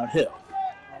ball downhill.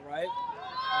 All right.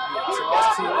 Maybe a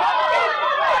toss to it.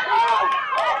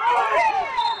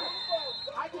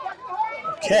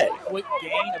 Okay. Quick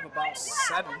gain of about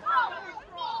 7.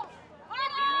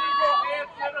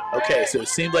 Okay, so it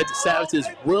seems like the Savages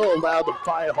will allow the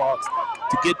Firehawks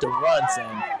to get the runs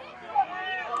in.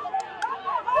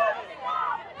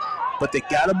 But they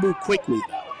got to move quickly,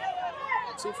 though.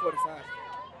 2:45.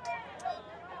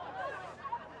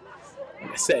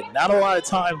 Like I said, not a lot of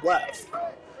time left.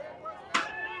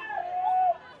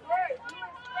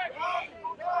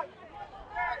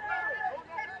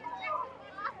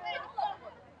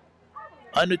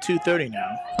 Under 2:30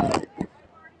 now.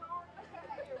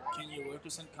 Kenya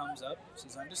Wilkerson comes up.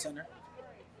 She's under center.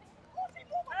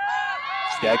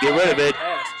 She's got to get rid of it.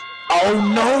 Passed.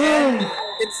 Oh, no!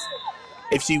 It's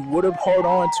If she would have held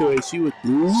on to it, she would at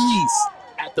least,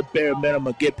 at the bare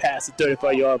minimum, get past the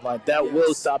 35-yard line. That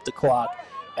will stop the clock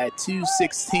at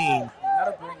 2:16.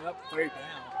 gotta bring up 3rd down.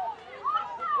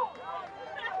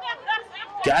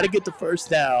 Got to get the first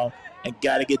down and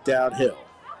got to get downhill.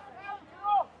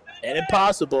 And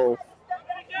impossible.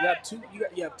 You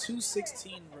have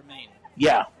 2:16 remaining.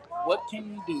 Yeah, What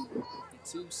can you do with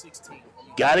the 2:16?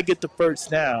 got to get the first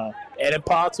down. And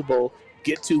impossible,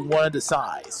 get to one of the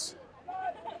sides.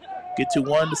 Get to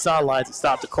one of the sidelines and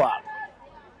stop the clock.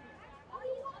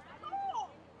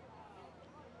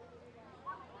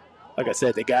 Like I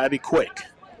said, they got to be quick.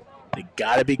 They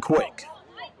got to be quick.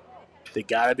 They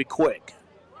got to be quick.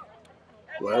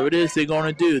 Whatever it is they're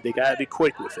going to do, they got to be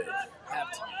quick with it.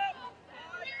 Have to.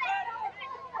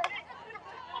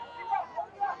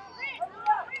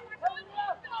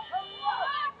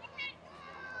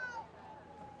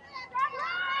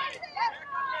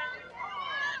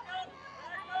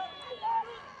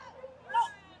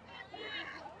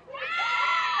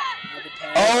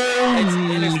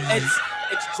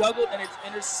 It's juggled and it's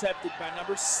intercepted by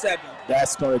number 7.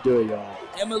 That's going to do it, y'all.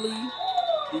 Emily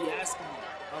Diaskinen.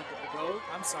 Go.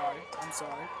 I'm sorry.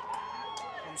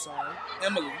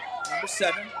 Emily, number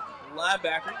 7,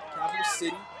 linebacker, Capital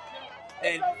City,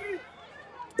 and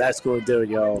that's going to do it,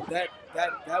 y'all. That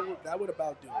would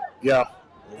about do it. Yeah,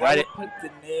 That would put the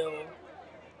nail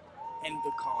in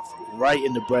the coffin. Right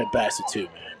in the breadbasket too,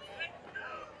 man.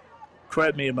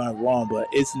 Correct me if I'm wrong, but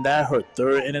isn't that her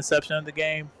 3rd interception of the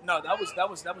game? No, that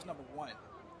was number 1.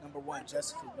 Number 1,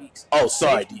 Jessica Weeks. Oh,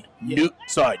 sorry,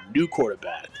 new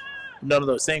quarterback.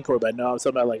 No, same quarterback. No, I was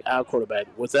talking about like our quarterback.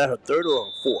 Was that her 3rd or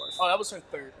her 4th? Oh, that was her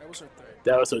 3rd.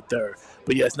 That was her 3rd.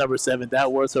 But yes, number 7.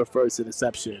 That was her first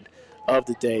interception of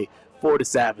the day for the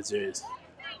Savages.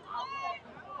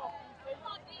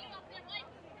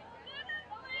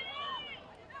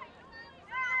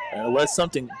 And unless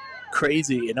something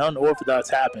crazy and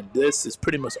unorthodox happened, this is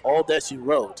pretty much all that she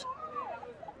wrote.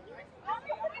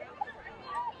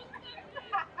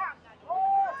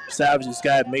 Savages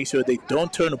got to make sure they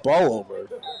don't turn the ball over.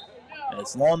 And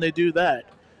as long as they do that,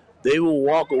 they will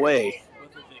walk away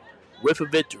with a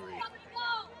victory.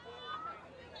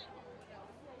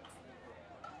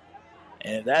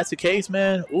 And if that's the case,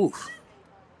 man, oof.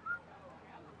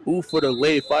 Oof for the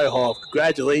Lady Firehawks.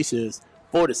 Congratulations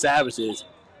for the Savages.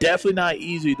 Definitely not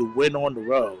easy to win on the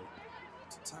road.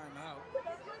 Timeout.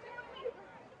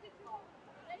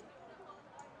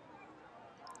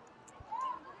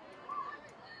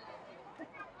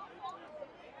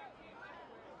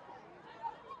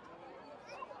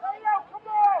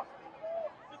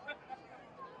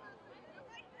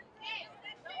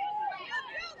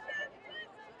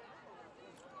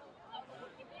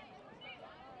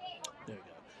 There we go.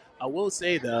 I will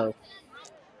say, though,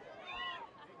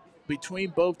 between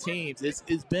both teams,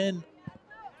 it's been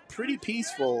pretty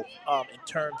peaceful in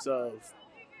terms of,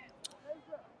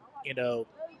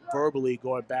 verbally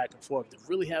going back and forth. There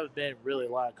really haven't been a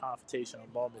lot of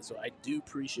confrontational moments, so I do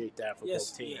appreciate that for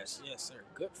both teams. Yes, sir.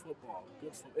 Good football.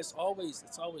 It's always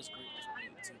great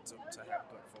to have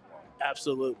good football.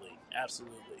 Absolutely.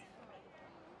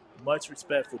 Much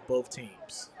respect for both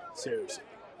teams. Seriously.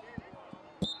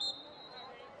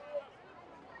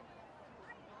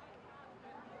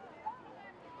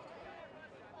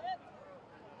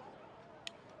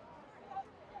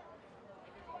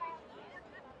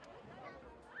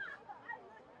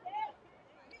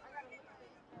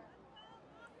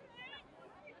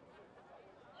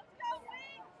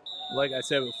 Like I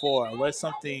said before, unless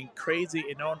something crazy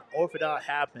and unorthodox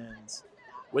happens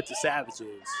with the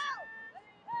Savages,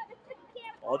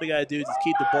 all they got to do is just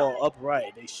keep the ball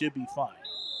upright. They should be fine.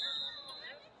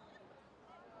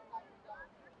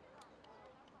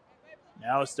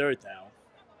 Now it's 3rd down.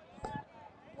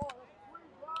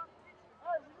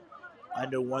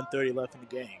 Under 1:30 left in the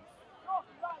game.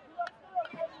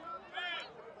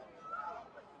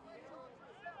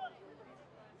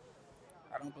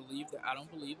 I don't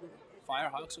believe the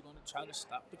Firehawks are going to try to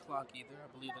stop the clock either. I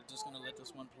believe they're just going to let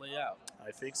this one play out.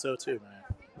 I think so too, man.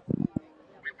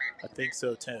 I think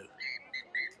so too.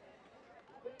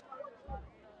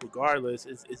 Regardless,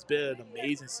 it's been an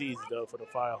amazing season though for the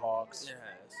Firehawks.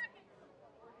 Yes.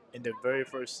 In their very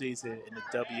first season in the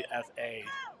WFA,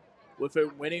 with a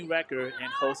winning record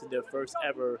and hosting their first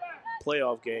ever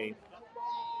playoff game.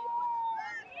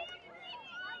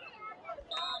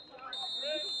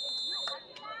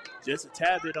 Just a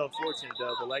tad bit unfortunate,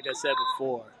 though, but like I said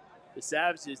before, the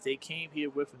Savages, they came here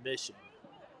with a mission.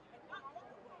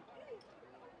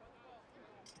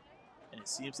 And it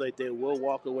seems like they will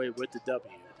walk away with the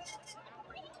W.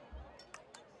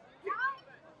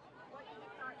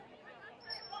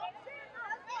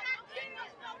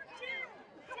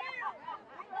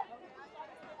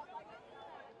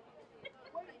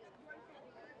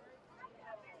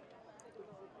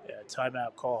 Yeah,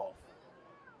 timeout call.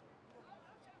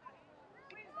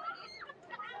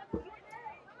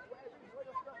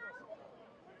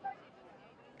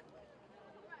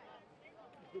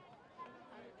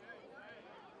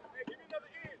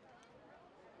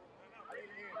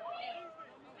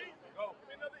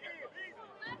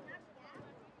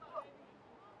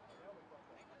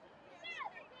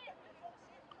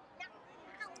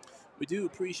 We do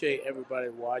appreciate everybody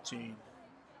watching,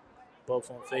 both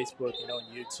on Facebook and on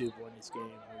YouTube on this game.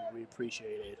 We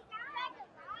appreciate it.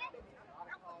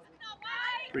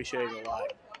 Appreciate it a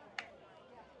lot.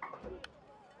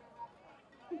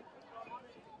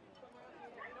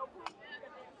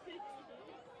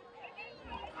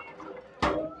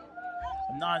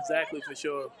 I'm not exactly for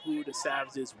sure who the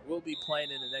Savages will be playing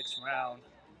in the next round,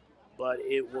 but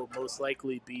it will most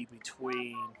likely be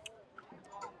between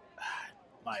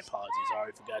My apologies. I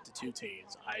already forgot the two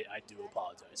teams. I do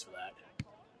apologize for that.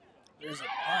 There's a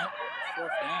punt,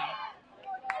 4th down.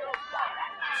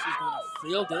 She's going to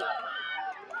field it.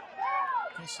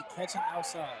 Can she catch him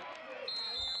outside?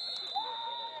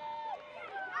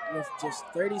 With just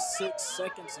 36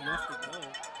 seconds left to go.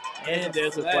 And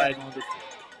there's a flag on the field.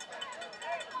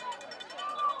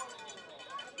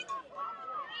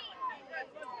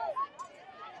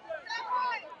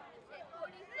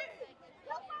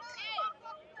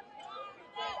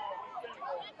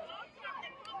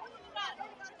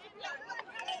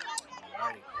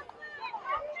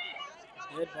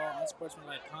 Dead ball,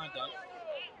 unsportsmanlike conduct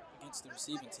against the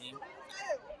receiving team.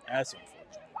 That's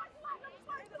unfortunate.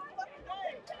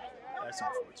 That's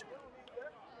unfortunate.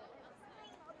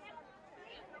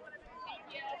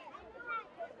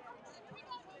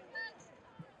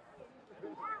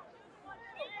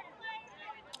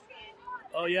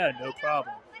 Oh yeah, no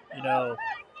problem.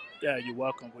 Yeah, you're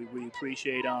welcome. We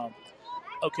appreciate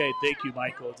Okay, thank you,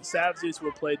 Michael. The Savages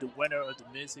will play the winner of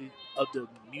the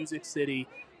Music City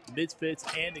Misfits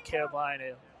and the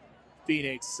Carolina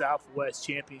Phoenix Southwest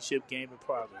Championship game in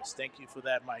progress. Thank you for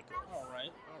that, Michael. All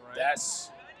right.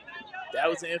 That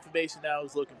was the information that I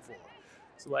was looking for.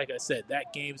 So, like I said,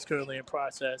 that game is currently in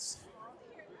process,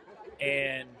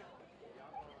 and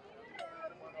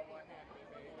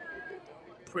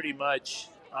pretty much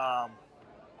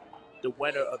the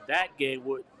winner of that game,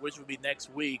 which will be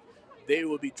next week, they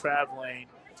will be traveling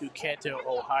to Canton,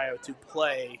 Ohio, to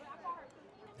play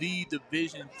the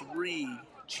Division III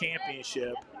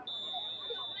championship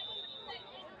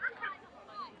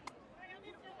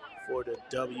for the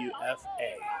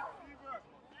WFA.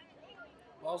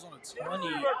 Ball's on the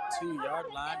 22-yard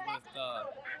line with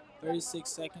 36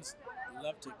 seconds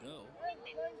left to go.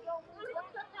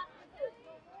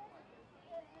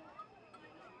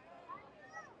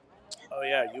 Oh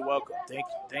yeah, you're welcome.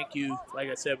 Thank you. Like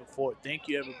I said before, thank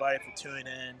you everybody for tuning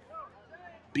in,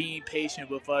 being patient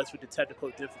with us with the technical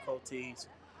difficulties.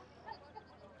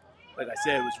 Like I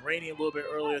said, it was raining a little bit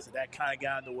earlier, so that kind of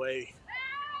got in the way.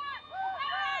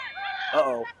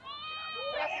 Uh-oh.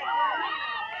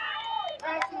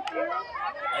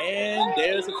 And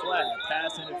there's a flag,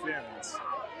 pass interference.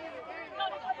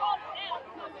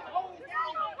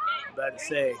 I'm about to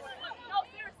say.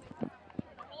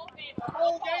 The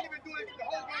whole game been doing it. The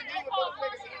whole game with both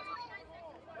legs.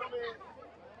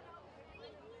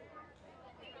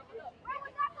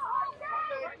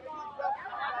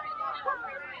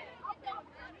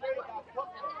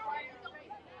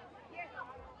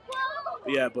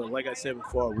 Yeah, but like I said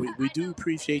before, we do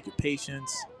appreciate your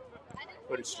patience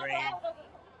for the stream.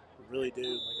 We really do.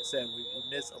 Like I said,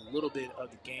 we missed a little bit of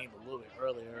the game a little bit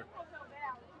earlier.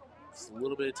 Just a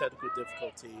little bit of technical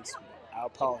difficulties. Our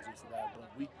apologies for that, but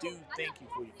we do thank you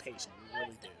for your patience. We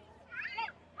really do.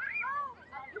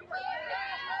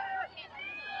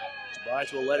 Might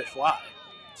as well let it fly.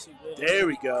 There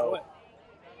we go.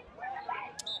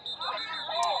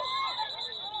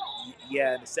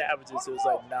 Yeah, and the Savages, it was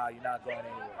like, nah, you're not going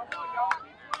anywhere.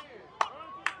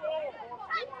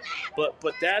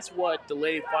 But that's what the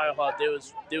Lady Firehawks, they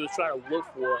was trying to look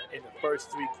for in the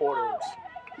first 3 quarters.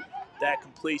 That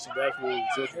completion, that's what we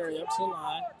took. Hurry up to the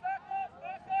line.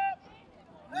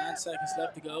 9 seconds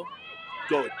left to go.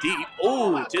 Go deep.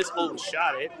 Oh, just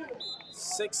overshot it.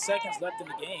 6 seconds left in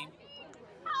the game.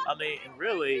 I mean, and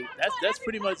really, that's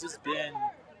pretty much just been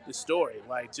the story.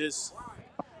 Like, just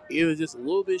either just a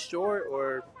little bit short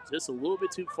or just a little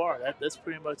bit too far. That's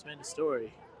pretty much been the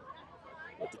story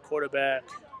with the quarterback,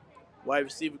 wide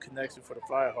receiver connection for the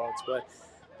Firehawks. But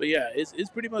yeah, it's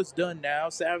pretty much done now.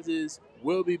 Savages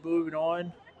will be moving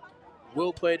on.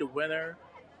 Will play the winner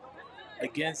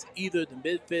against either the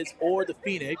Misfits or the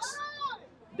Phoenix.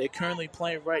 They're currently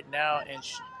playing right now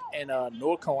in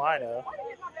North Carolina.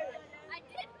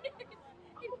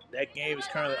 That game is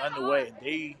currently underway,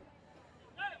 and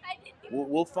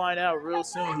we'll find out real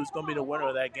soon who's going to be the winner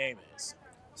of that game is.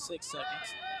 6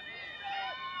 seconds.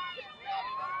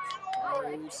 Throws,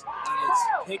 and it's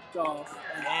picked off,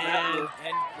 and that will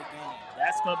end the game.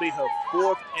 That's going to be her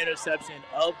 4th interception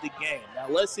of the game. Now,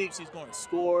 let's see if she's going to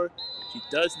score. She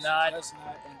does not. She does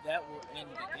not, and that will end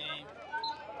the game.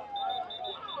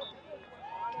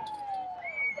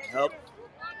 Nope.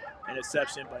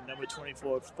 Interception by number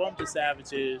 24 from the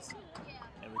Savages.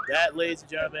 And with that, ladies and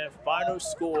gentlemen, final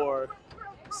score,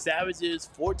 Savages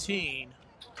 14,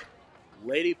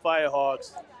 Lady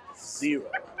Firehawks 0.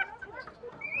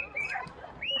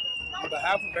 On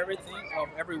behalf of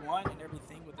everyone and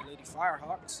everything with the Lady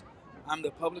Firehawks, I'm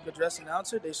the public address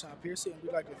announcer, Deshaun Piercy, and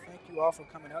we'd like to thank you all for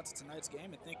coming out to tonight's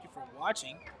game, and thank you for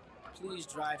watching. Please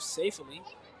drive safely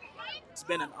It's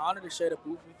been an honor to share the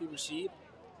booth with you, Rashid.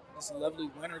 This lovely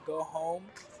winner go home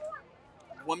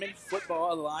Women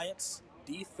Football Alliance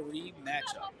D3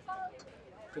 matchup.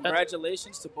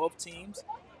 Congratulations to both teams,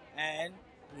 and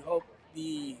we hope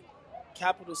the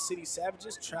Capital City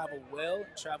Savages travel well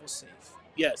and travel safe.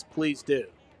 Yes, please do.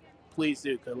 Please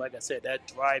do, because like I said, that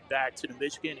drive back to the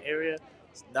Michigan area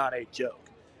is not a joke.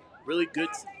 Really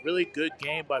good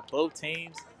game by both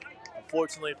teams.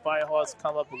 Unfortunately, Firehawks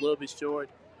come up a little bit short.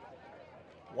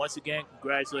 Once again,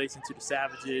 congratulations to the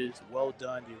Savages. Well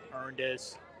done. You earned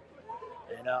this.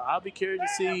 And I'll be curious to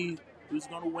see who's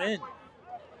going to win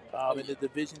in the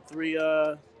Division Three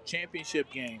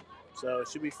championship game. So it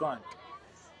should be fun.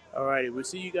 All righty. We'll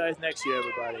see you guys next year,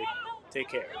 everybody. Take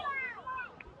care.